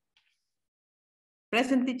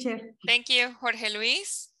 Present, teacher. Thank you, Jorge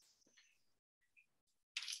Luis.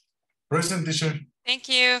 Present, teacher. Thank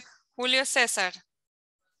you, Julio César.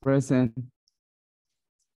 Present.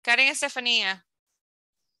 Karen Estefanía.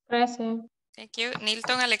 Present. Thank you,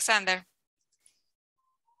 Nilton Alexander.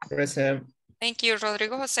 Present. Thank you,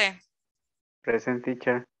 Rodrigo José. Present,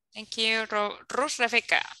 teacher. Thank you, Ruth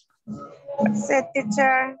Rebecca. Present,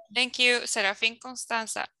 teacher. Thank you, Serafín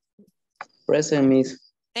Constanza. Present, miss.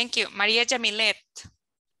 Thank you, María Yamilet.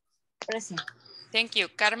 Present. Thank you,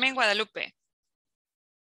 Carmen Guadalupe.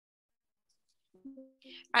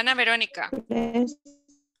 Ana Verónica.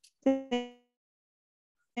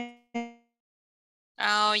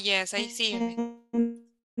 Oh, yes, I see.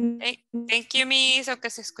 Thank you, miss. Aunque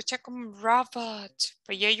se escucha como un robot.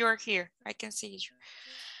 But yeah, you are here. I can see you.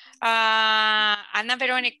 Ana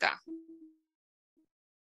Verónica.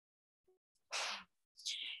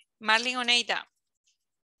 Marlene Oneida.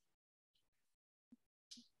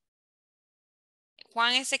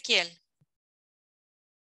 Juan Ezequiel.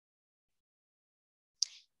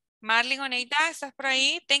 Marlene Oneida, ¿estás por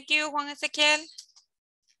ahí? Thank you, Juan Ezequiel.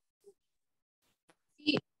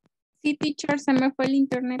 Sí, teacher, se me fue el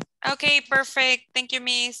internet. Okay, perfect. Thank you,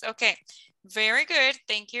 miss. Okay, very good.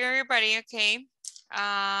 Thank you, everybody. Okay.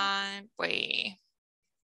 Wait.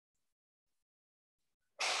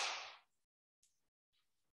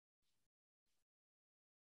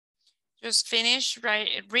 Just finish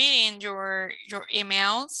reading your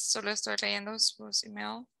emails. Solo estoy leyendo sus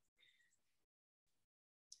emails.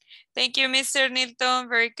 Thank you, Mr. Nilton.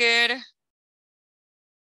 Very good.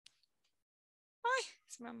 Ay,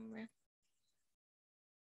 se me movió.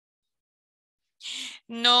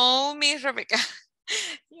 No, Miss Rebecca.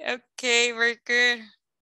 Okay, very good.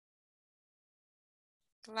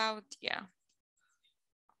 Claudia.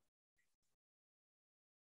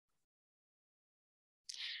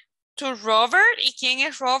 ¿To Robert? ¿Y quién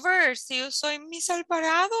es Robert? Si yo soy Miss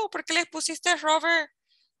Alvarado, ¿por qué les pusiste Robert?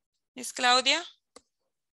 Miss Claudia.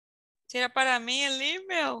 Si era para mí el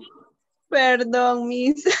email. Perdón,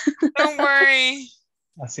 miss. Don't worry.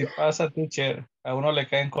 Así pasa, teacher. A uno le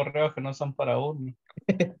caen correos que no son para uno.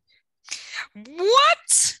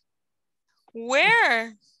 What?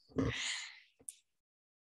 Where?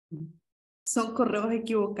 Son correos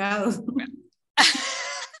equivocados.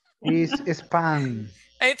 Es spam.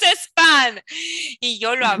 It's spam. Y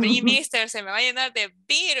yo lo abrí, mister. Se me va a llenar de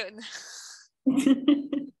virus.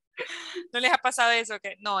 ¿No les ha pasado eso?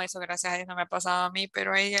 No, eso gracias a Dios no me ha pasado a mí,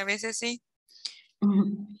 pero a veces sí.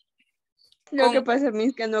 Lo que pasa a mí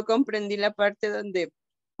es que no comprendí la parte donde,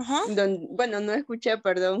 bueno, no escuché,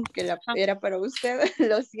 perdón, que era para usted,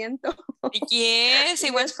 lo siento. Yes,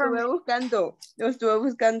 it was for me. Estuve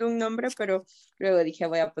buscando un nombre, pero luego dije,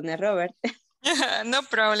 voy a poner Robert. No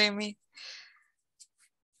problem.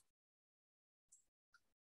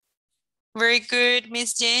 Very good,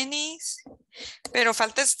 Miss Jenny. Pero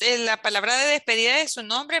falta la palabra de despedida de su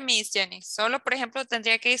nombre, Miss Jenny. Solo, por ejemplo,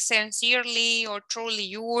 tendría que ir sincerely or truly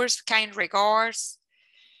yours, kind regards.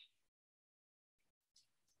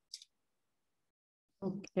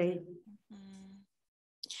 Okay.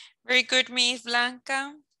 Very good, Miss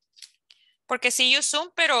Blanca. Porque si you Zoom,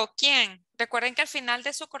 pero ¿quién? Recuerden que al final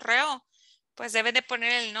de su correo, pues deben de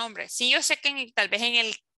poner el nombre. Sí, yo sé que tal vez en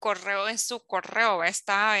el correo, en su correo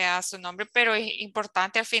está, vea, su nombre, pero es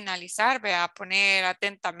importante al finalizar, vea, poner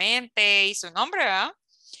atentamente y su nombre, ¿verdad?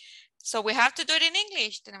 So we have to do it in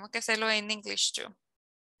English. Tenemos que hacerlo en English too.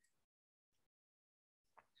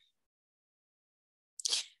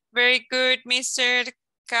 Very good, Mr.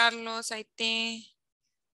 Carlos, I think.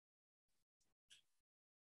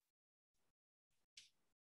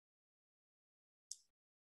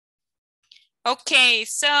 Okay,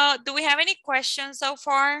 so do we have any questions so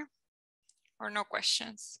far? Or no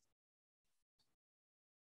questions?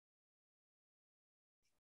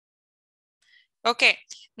 Okay,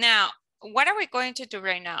 now what are we going to do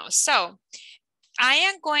right now? So I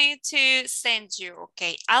am going to send you,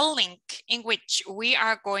 okay, a link in which we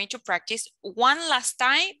are going to practice one last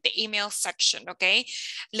time the email section, okay?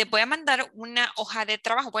 Les voy a mandar una hoja de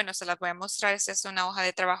trabajo. Bueno, se las voy a mostrar. Esta es una hoja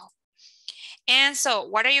de trabajo. And so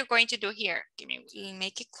what are you going to do here?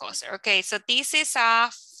 Make it closer. Okay, so this is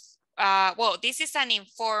this is an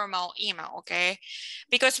informal email, okay?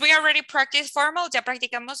 Because we already practiced formal, ya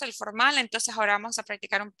practicamos el formal, entonces ahora vamos a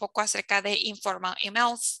practicar un poco acerca de informal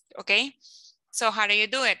emails, okay? So how do you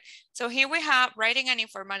do it? So here we have writing an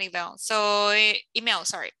informal email. So email,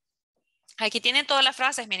 sorry. Aquí tienen todas las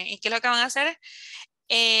frases, miren, ¿y qué es lo que van a hacer?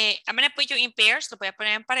 I'm going to put you in pairs, lo voy a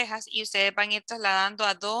poner en parejas y ustedes van a ir trasladando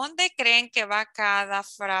a dónde creen que va cada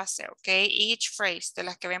frase, ¿ok? Each phrase, de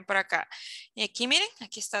las que ven por acá. Y aquí miren,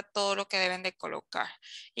 aquí está todo lo que deben de colocar.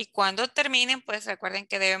 Y cuando terminen, pues recuerden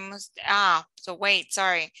que debemos, so wait,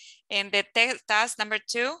 sorry. En the task number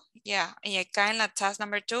 2, yeah, y acá en la task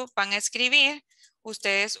number 2 van a escribir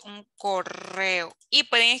ustedes un correo y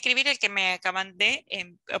pueden escribir el que me acaban de,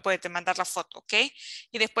 pueden mandar la foto, ¿ok?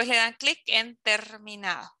 Y después le dan clic en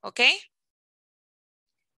terminado, ¿ok?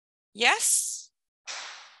 Yes.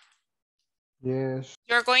 Yes.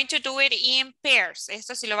 You're going to do it in pairs.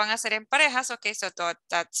 Esto sí lo van a hacer en parejas, ok? So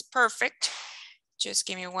that's perfect. Just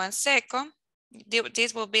give me 1 second.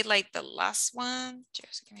 This will be like the last one.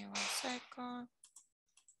 Just give me 1 second.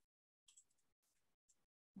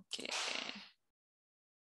 Okay.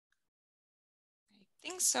 I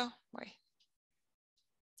think so. Wait.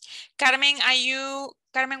 Carmen,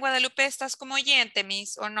 Carmen Guadalupe, ¿estás como oyente,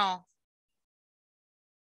 Miss, o no?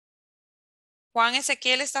 Juan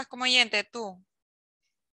Ezequiel, ¿estás como oyente tú?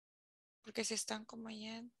 Porque si están como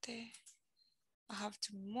oyente, I have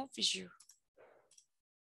to move you.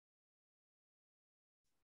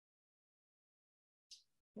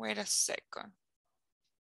 Wait a second.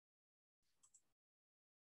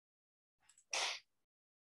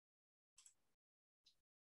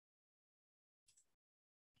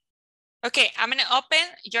 Okay, I'm going to open.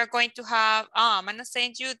 You're going to have, I'm going to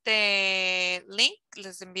send you the link.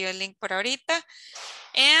 Les envío el link por ahorita.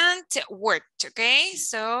 And Word, okay?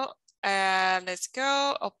 So let's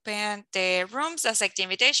go open the rooms. Accept the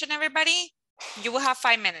invitation, everybody. You will have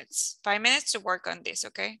 5 minutes. 5 minutes to work on this,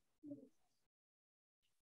 okay?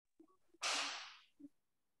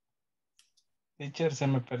 Teacher, se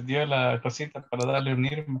me perdió la cosita para darle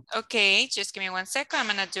unirme. Okay, just give me 1 second. I'm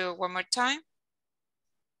going to do it one more time.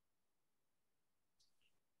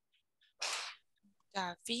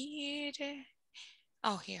 David.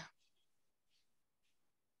 Oh, here.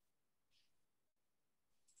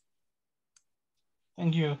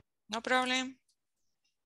 Thank you. No problem.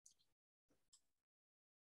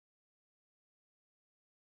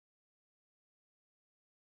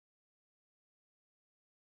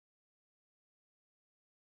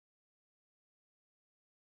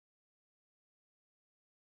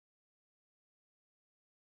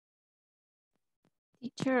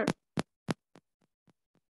 Teacher.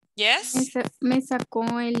 Yes. Me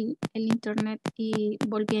sacó el internet y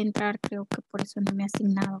volví a entrar, creo que por eso no me ha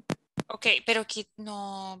asignado. Ok, pero aquí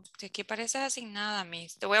no, de aquí parece asignada,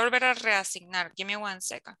 Miss. Te voy a volver a reasignar. Give me 1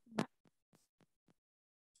 second.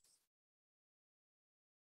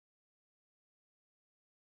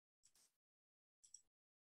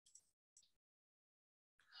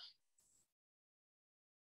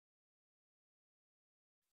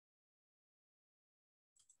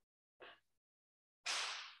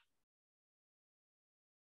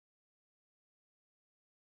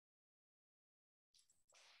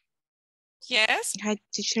 Yes. Hi,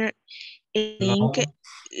 teacher. ¿El link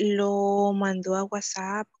lo mandó a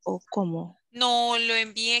WhatsApp o cómo? No, lo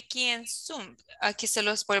envié aquí en Zoom. Aquí se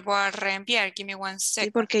los vuelvo a reenviar. Give me one second.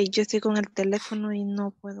 Sí, porque yo estoy con el teléfono y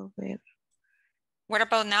no puedo ver. What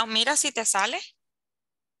about now? Mira si te sale.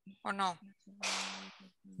 ¿O no?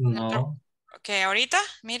 No. Ok, ahorita,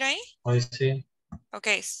 mira ahí. Hoy sí. Ok,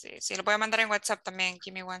 sí, lo voy a mandar en WhatsApp también.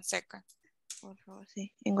 Give me one second. Por favor,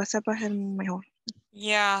 sí. En WhatsApp va a ser mejor.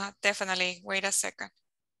 Yeah, definitely. Wait a second.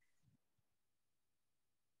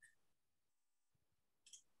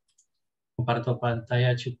 Comparto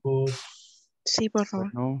pantalla, chicos. Sí, por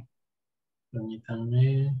favor. No.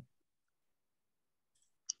 Permítanme.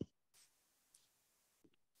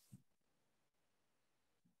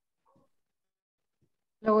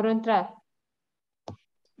 ¿Logró entrar?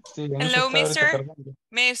 Sí, en eso Hello, está ahorita mister. cargando.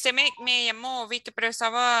 Usted me llamó, Víctor, pero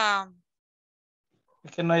estaba...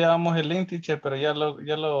 Es que no llevamos el link, teacher, pero ya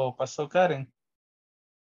lo pasó Karen.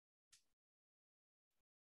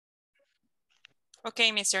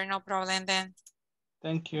 Okay, mister, no problem then.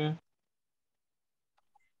 Thank you.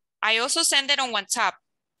 I also send it on WhatsApp.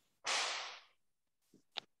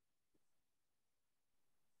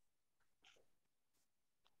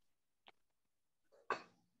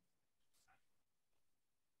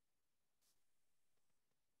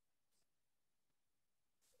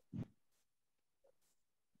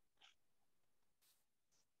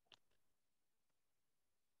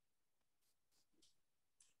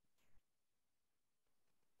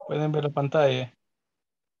 Pueden ver la pantalla.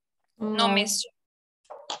 No, mister.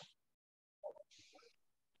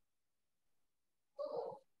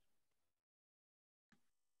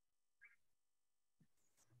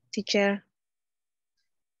 Teacher.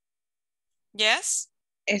 Yes.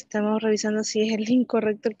 Estamos revisando si es el link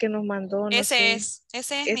correcto el que nos mandó, no sé. Ese es.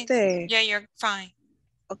 Este. Yeah, you're fine.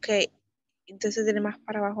 Ok. Entonces dile más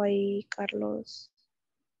para abajo ahí, Carlos.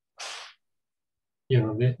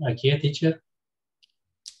 Yo, aquí es teacher.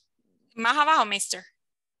 Más abajo, mister.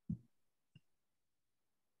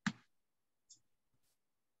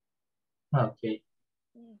 Ok.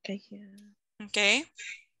 Okay, yeah. Okay.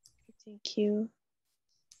 Thank you.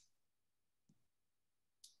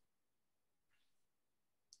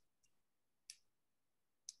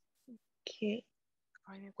 Okay.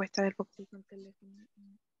 Ay, me cuesta ver porque estoy con teléfono.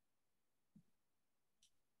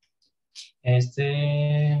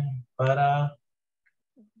 Para...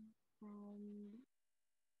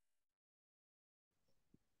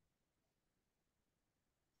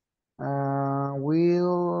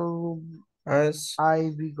 As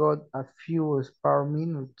We got a few spare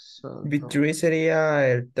minutes. between sería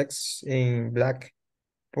el text in black.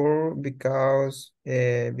 Por because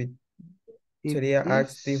sería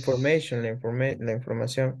ask the information, la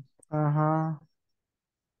información. Ajá.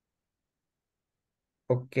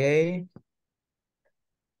 Ok.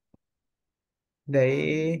 De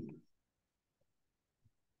ahí.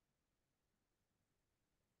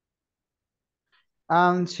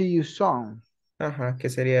 And see you soon. Ajá, que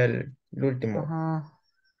sería el último. Ajá.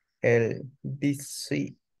 El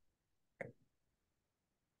BC.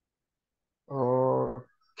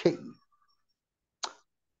 Okay.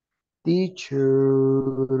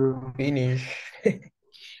 Teacher. Finish.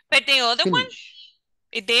 But the other Finish.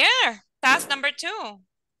 one, there. Task number 2.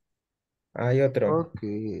 Hay otro.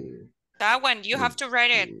 Okay. That one, you have to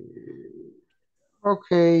write it.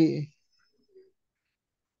 Okay.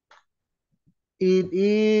 It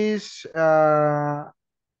is a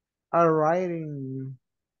writing.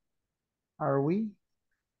 Are we?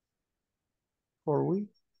 For we?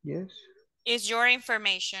 Yes. It's your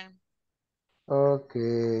information.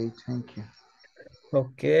 Okay, thank you.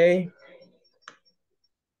 Ok.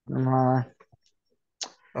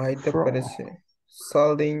 Ahí te From, aparece.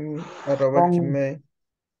 Solding@gmail.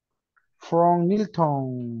 From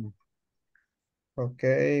Milton. Ok.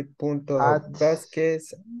 Punto At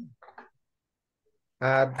Vázquez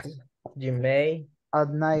at gmail. At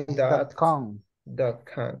nice.com.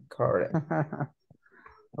 .com, correct.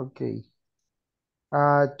 Okay.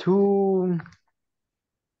 To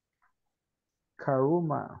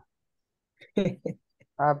Karuma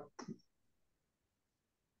at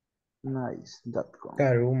nice.com.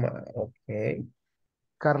 Karuma, ok.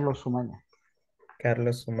 Carlos Umaña.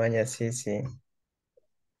 Carlos Umaña, sí, sí.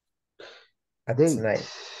 At Date. night.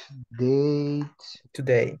 Date.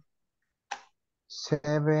 Today.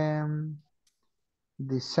 7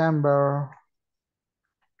 December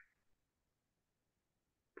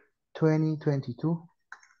 2022.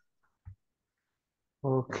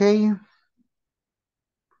 Okay.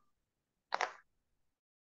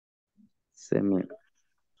 Se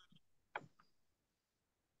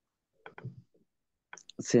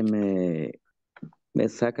me Me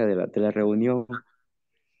saca de la reunión.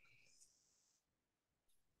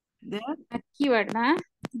 Aquí, ¿verdad?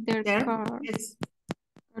 Their There, car. yes.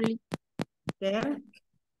 Early. There.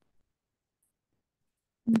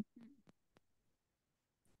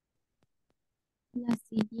 La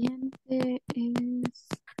siguiente es...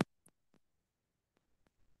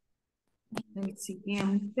 El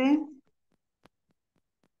siguiente.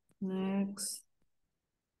 Next.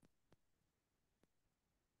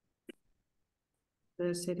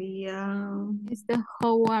 Entonces sería... Este,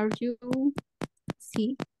 how are you?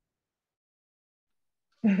 Sí.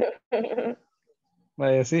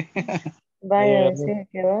 Vaya, sí. Vaya, sí,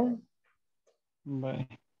 quedó. Vaya.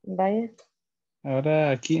 Vaya.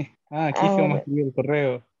 Ahora aquí. Aquí es que vamos a Ahora, escribir el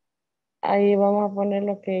correo. ahí vamos a poner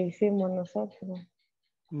lo que hicimos nosotros.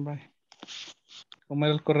 Vaya. ¿Cómo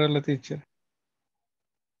era el correo de la teacher?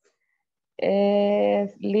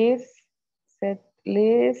 Es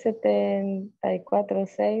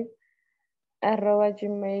liz746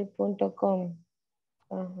 @gmail.com.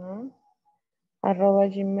 Ajá.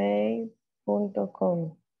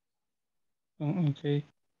 @gmail.com. Ok.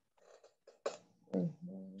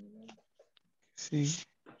 Sigue.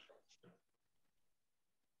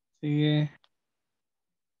 Sigue.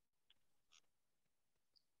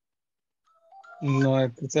 No,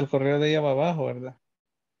 este es el correo de ella va abajo, ¿verdad?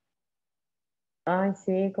 Ay,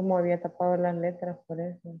 sí, como había tapado las letras por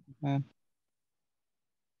eso. Ah,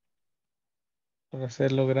 para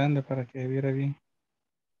hacerlo grande para que viera bien.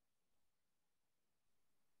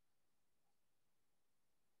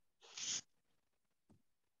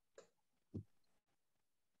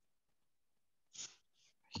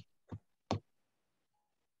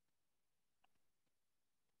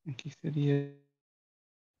 Aquí sería.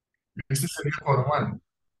 Este sería formal.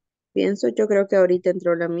 Pienso, yo creo que ahorita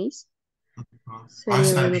entró la Miss. Sería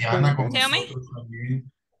Está bueno Diana con preguntar. nosotros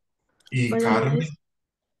también. Y Hola, Carmen. Miss.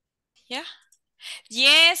 Yeah.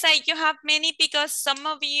 Yes, you have many because some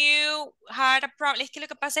of you had a problem. Es que lo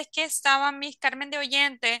que pasa es que estaba Miss Carmen de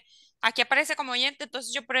oyente. Aquí aparece como oyente,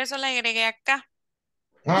 entonces yo por eso la agregué acá.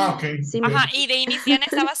 Ah, ok. Sí, Ajá, y de inicial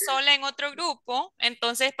estaba sola en otro grupo,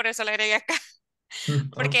 entonces por eso la agregué acá.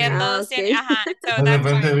 Porque Ok. ya Ah, todos ok. tienen, ajá, so De that's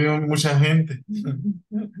repente why. vio mucha gente.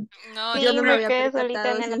 No, Yo you no Sí, me me había quedé solita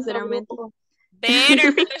percatado, en el otro sinceramente. grupo.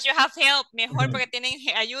 better because you have help. Mejor porque tienen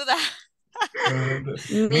ayuda. Miss,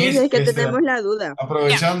 Miss, es que tenemos la duda. Yeah.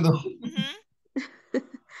 aprovechando.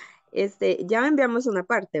 Ya enviamos una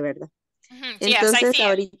parte, ¿verdad? Yes, I Entonces, see it.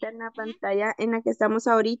 ahorita en la pantalla en la que estamos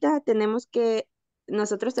ahorita,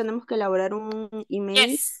 nosotros tenemos que elaborar un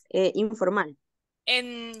email Yes. informal.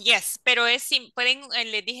 Yes, pero pueden,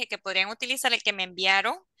 les dije que podrían utilizar el que me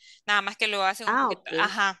enviaron, nada más que lo hacen un poquito. Ok.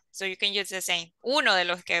 Ajá, so you can use the same. Uno de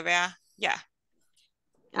los que vea, ya.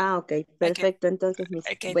 Ok, perfecto. Entonces, Miss.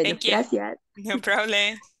 Okay, Bueno, thank you. gracias. No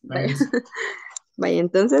problem. Vaya. Vaya,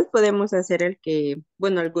 entonces podemos hacer el que,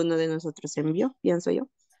 bueno, alguno de nosotros envió, pienso yo.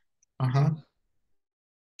 Ajá.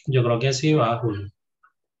 Yo creo que sí va, Julio.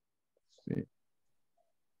 Sí.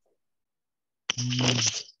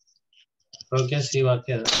 Creo que sí va a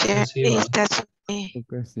quedar. Que sí va. Creo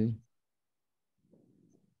que sí.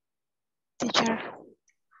 Teacher.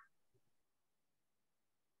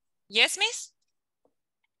 Yes, miss.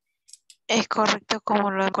 Es correcto como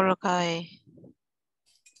lo he colocado ahí.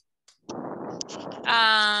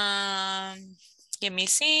 Let me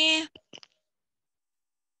see.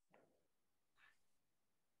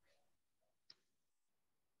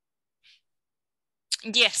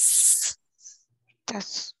 Yes.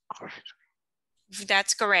 That's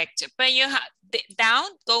correct. But you have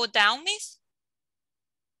go down, miss.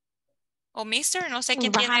 O mister, no sé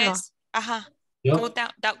quién tiene Bájalo. eso. Ajá. ¿Yo? Go down,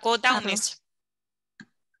 Bájalo. mister.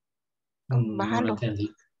 No lo Bájalo.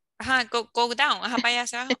 entendí. Ajá, go down. Ajá, para allá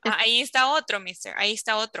hacia abajo. Ahí está otro, mister. Ahí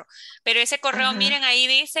está otro. Pero ese correo, Ajá. miren, ahí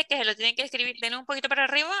dice que se lo tienen que escribir. Denle un poquito para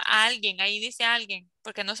arriba a alguien. Ahí dice alguien.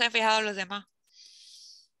 Porque no se han fijado los demás.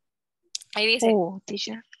 Ahí dice.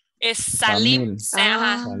 Teacher. Es Salim. Samil.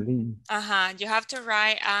 Ajá. Salim. Ajá. You have to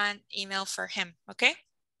write an email for him. Okay?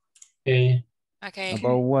 Okay. Okay.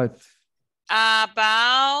 About what?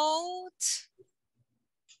 About,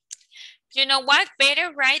 you know what?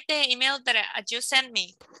 Better write the email that you sent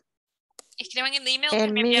me. Escriban el email que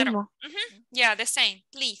El me enviaron. mismo. Yeah, the same,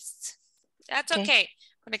 please. That's okay.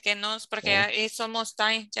 Porque es almost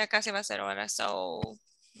time, ya casi va a ser hora, so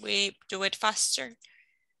we do it faster.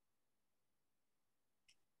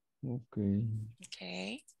 Okay.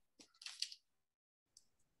 Okay.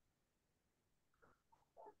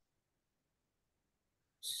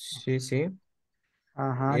 Sí, sí.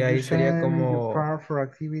 Ajá, Y you ahí sería send your como, part for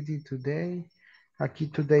activity today. Aquí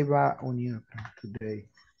today va unido, today.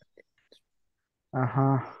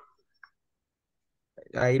 Ajá.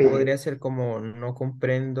 Ahí podría ser como no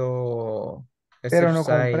comprendo Pero no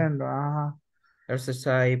exercise, comprendo. Ajá.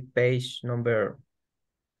 exercise page number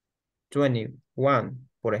 21,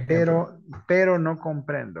 por ejemplo. Pero no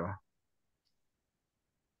comprendo.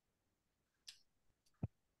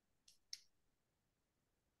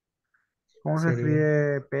 ¿Cómo se Sería.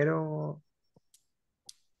 escribe pero?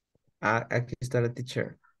 Ah, aquí está la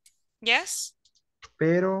teacher. Yes.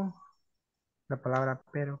 Pero, la palabra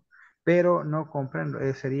pero no comprendo.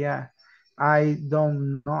 Sería I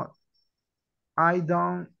don't know. I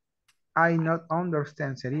not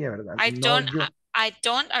understand sería, ¿verdad? I No,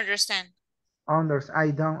 don't understand.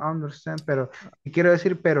 I don't understand, pero quiero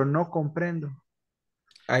decir, pero no comprendo.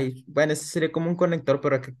 Ahí, bueno, ese sería como un conector,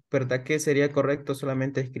 pero ¿verdad que sería correcto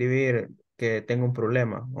solamente escribir que tengo un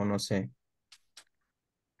problema o no sé?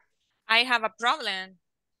 I have a problem.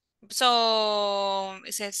 So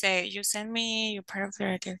it says, you send me your part of the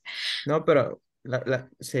letter. No, pero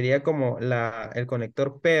sería como el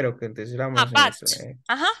conector, pero que decíamos en eso. But.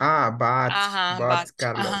 Ajá. Ajá, But, ajá.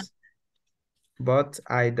 Carlos. But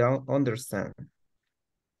I don't understand.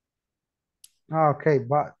 Ok,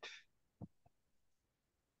 but.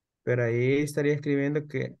 Pero ahí estaría escribiendo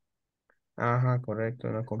que, ajá, correcto,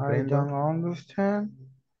 no I comprendo. don't understand.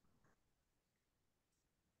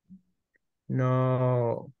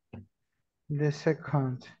 No. The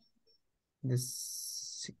second.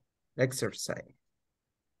 This exercise.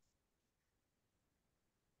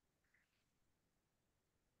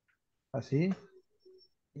 ¿Así?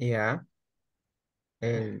 Ya.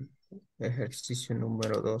 El ejercicio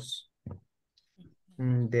número 2.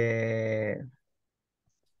 De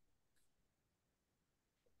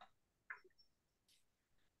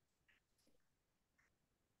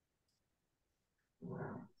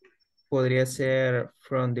podría ser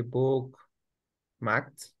from the book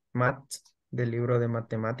Math, del libro de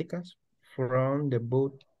matemáticas. From the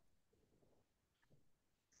book.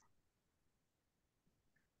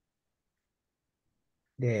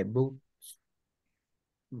 The book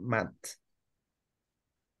Math.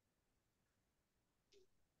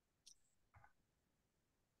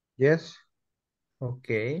 Yes. Ok.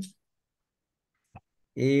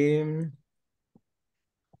 Y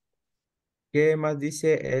 ¿qué más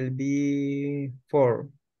dice el before?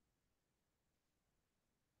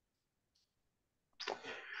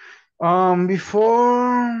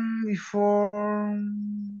 Before.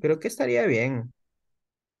 Creo que estaría bien.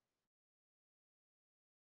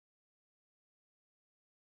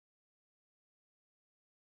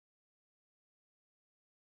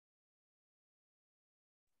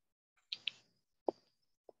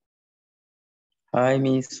 Hi,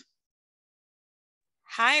 Miss.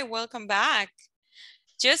 Hi, welcome back.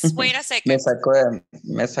 Just wait a second.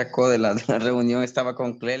 Me sacó de la reunión, estaba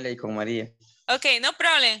con Clelia y con María. Okay, no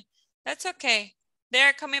problem. That's okay.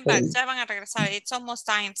 They're coming back. Hey. Ya van a regresar. It's almost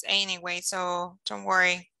time anyway, so don't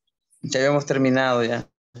worry. Ya habíamos terminado ya.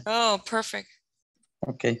 Oh, perfect.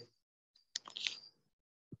 Ok.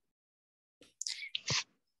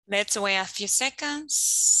 Let's wait a few seconds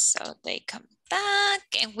so they come back.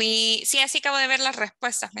 And sí, así acabo de ver las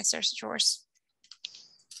respuestas, Mr. George.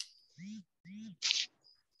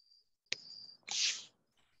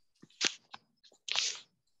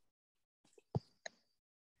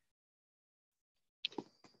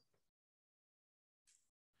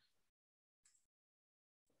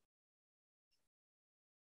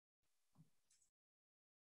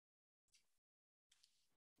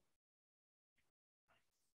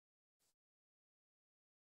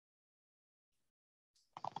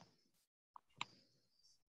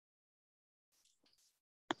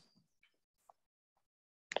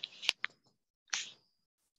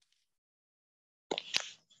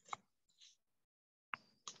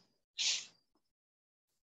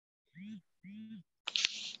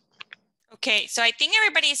 Okay, so I think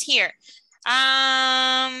everybody's here.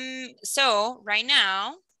 So right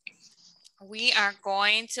now, we are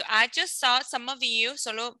going to, I just saw some of you,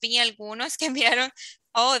 solo vi algunos que enviaron.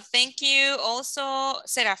 Oh, thank you. Also,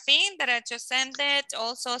 Serafín, that I just sent it.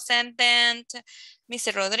 Also sent it,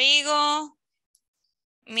 Mr. Rodrigo.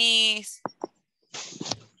 I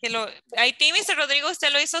think Mr. Rodrigo,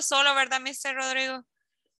 usted lo hizo solo, ¿verdad, Mr. Rodrigo?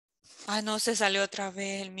 Ah, no, se salió otra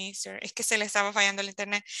vez el Mr. Es que se le estaba fallando el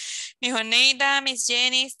internet. Mi hijo Neida, Miss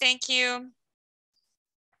Jenny, thank you.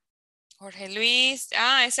 Jorge Luis,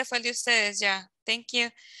 ese fue el de ustedes ya, thank you.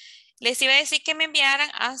 Les iba a decir que me enviaran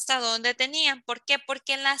hasta donde tenían. ¿Por qué?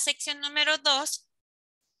 Porque en la sección número 2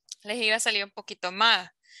 les iba a salir un poquito más.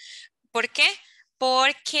 ¿Por qué?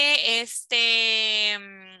 Porque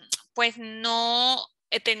pues no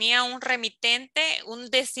tenía un remitente, un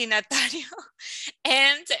destinatario,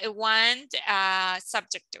 and one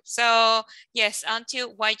subjective. So yes,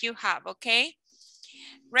 until what you have, okay?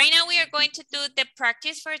 Right now we are going to do the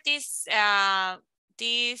practice for this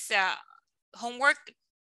homework,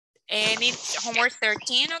 and it's homework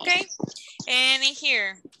 13, okay? And in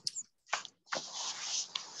here.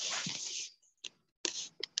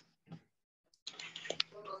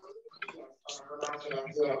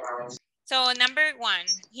 So number 1,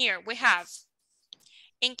 here we have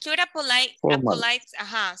include a polite,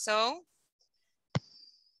 so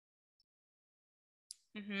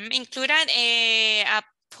include a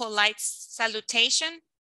polite salutation.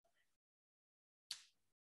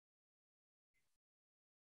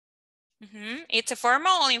 It's a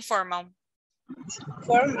formal or informal?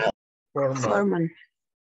 Formal.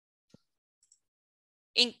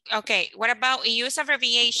 Okay, what about use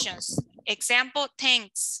abbreviations? Example,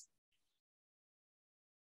 thanks.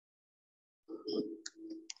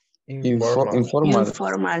 Informal.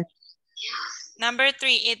 Number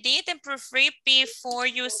 3, edit and proofread before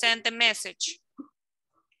you send the message.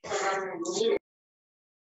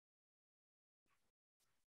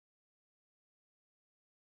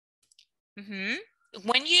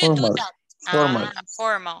 When you do that,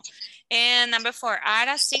 formal. And number 4, add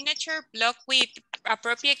a signature block with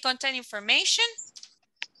appropriate content information.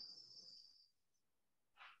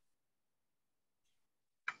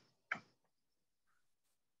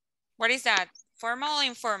 What is that? Formal or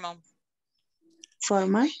informal?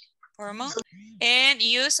 Formal. Formal. And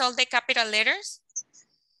use all the capital letters.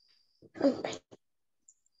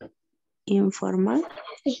 Informal.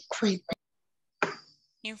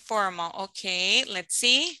 Informal. Okay, let's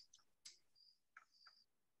see.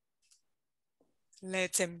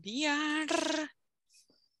 Let's enviar.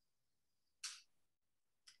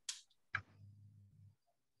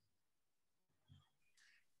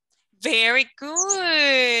 Very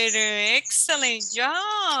good. Excellent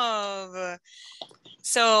job.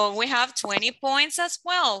 So we have 20 points as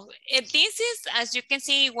well. This is, as you can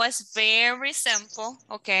see, was very simple,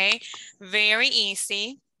 okay? Very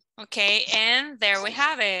easy, okay? And there we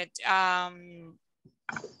have it.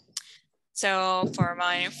 So formal,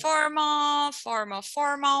 informal,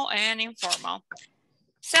 formal, and informal.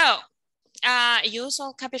 So use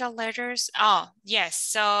all capital letters. Oh, yes.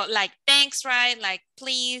 So like thanks, right? Like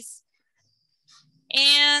please.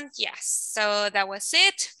 And yes, so that was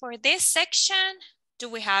it for this section. Do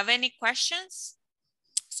we have any questions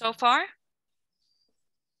so far?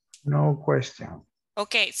 No question.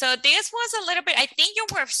 Okay, so this was a little bit, I think you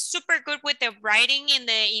were super good with the writing in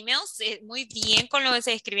the emails. Muy bien con los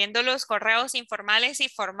escribiendo los correos informales y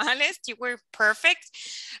formales. You were perfect.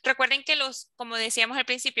 Recuerden que como decíamos al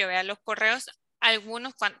principio, vean, los correos,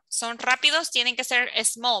 algunos cuando son rápidos tienen que ser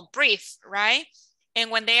small, brief, right? And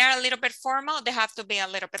when they are a little bit formal, they have to be a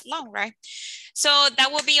little bit long, right? So that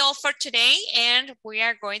will be all for today, and we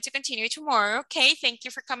are going to continue tomorrow, okay? Thank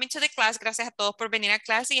you for coming to the class. Gracias a todos por venir a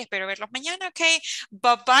clase y espero verlos mañana, okay?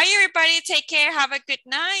 Bye-bye, everybody. Take care. Have a good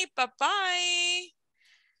night. Bye-bye.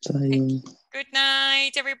 Good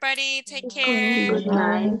night, everybody. Take care. Good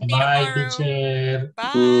night. Bye, teacher.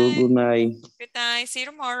 Bye. Good night. Good night. See you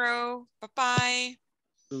tomorrow. Bye-bye.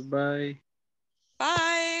 Goodbye.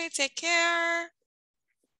 Bye. Take care.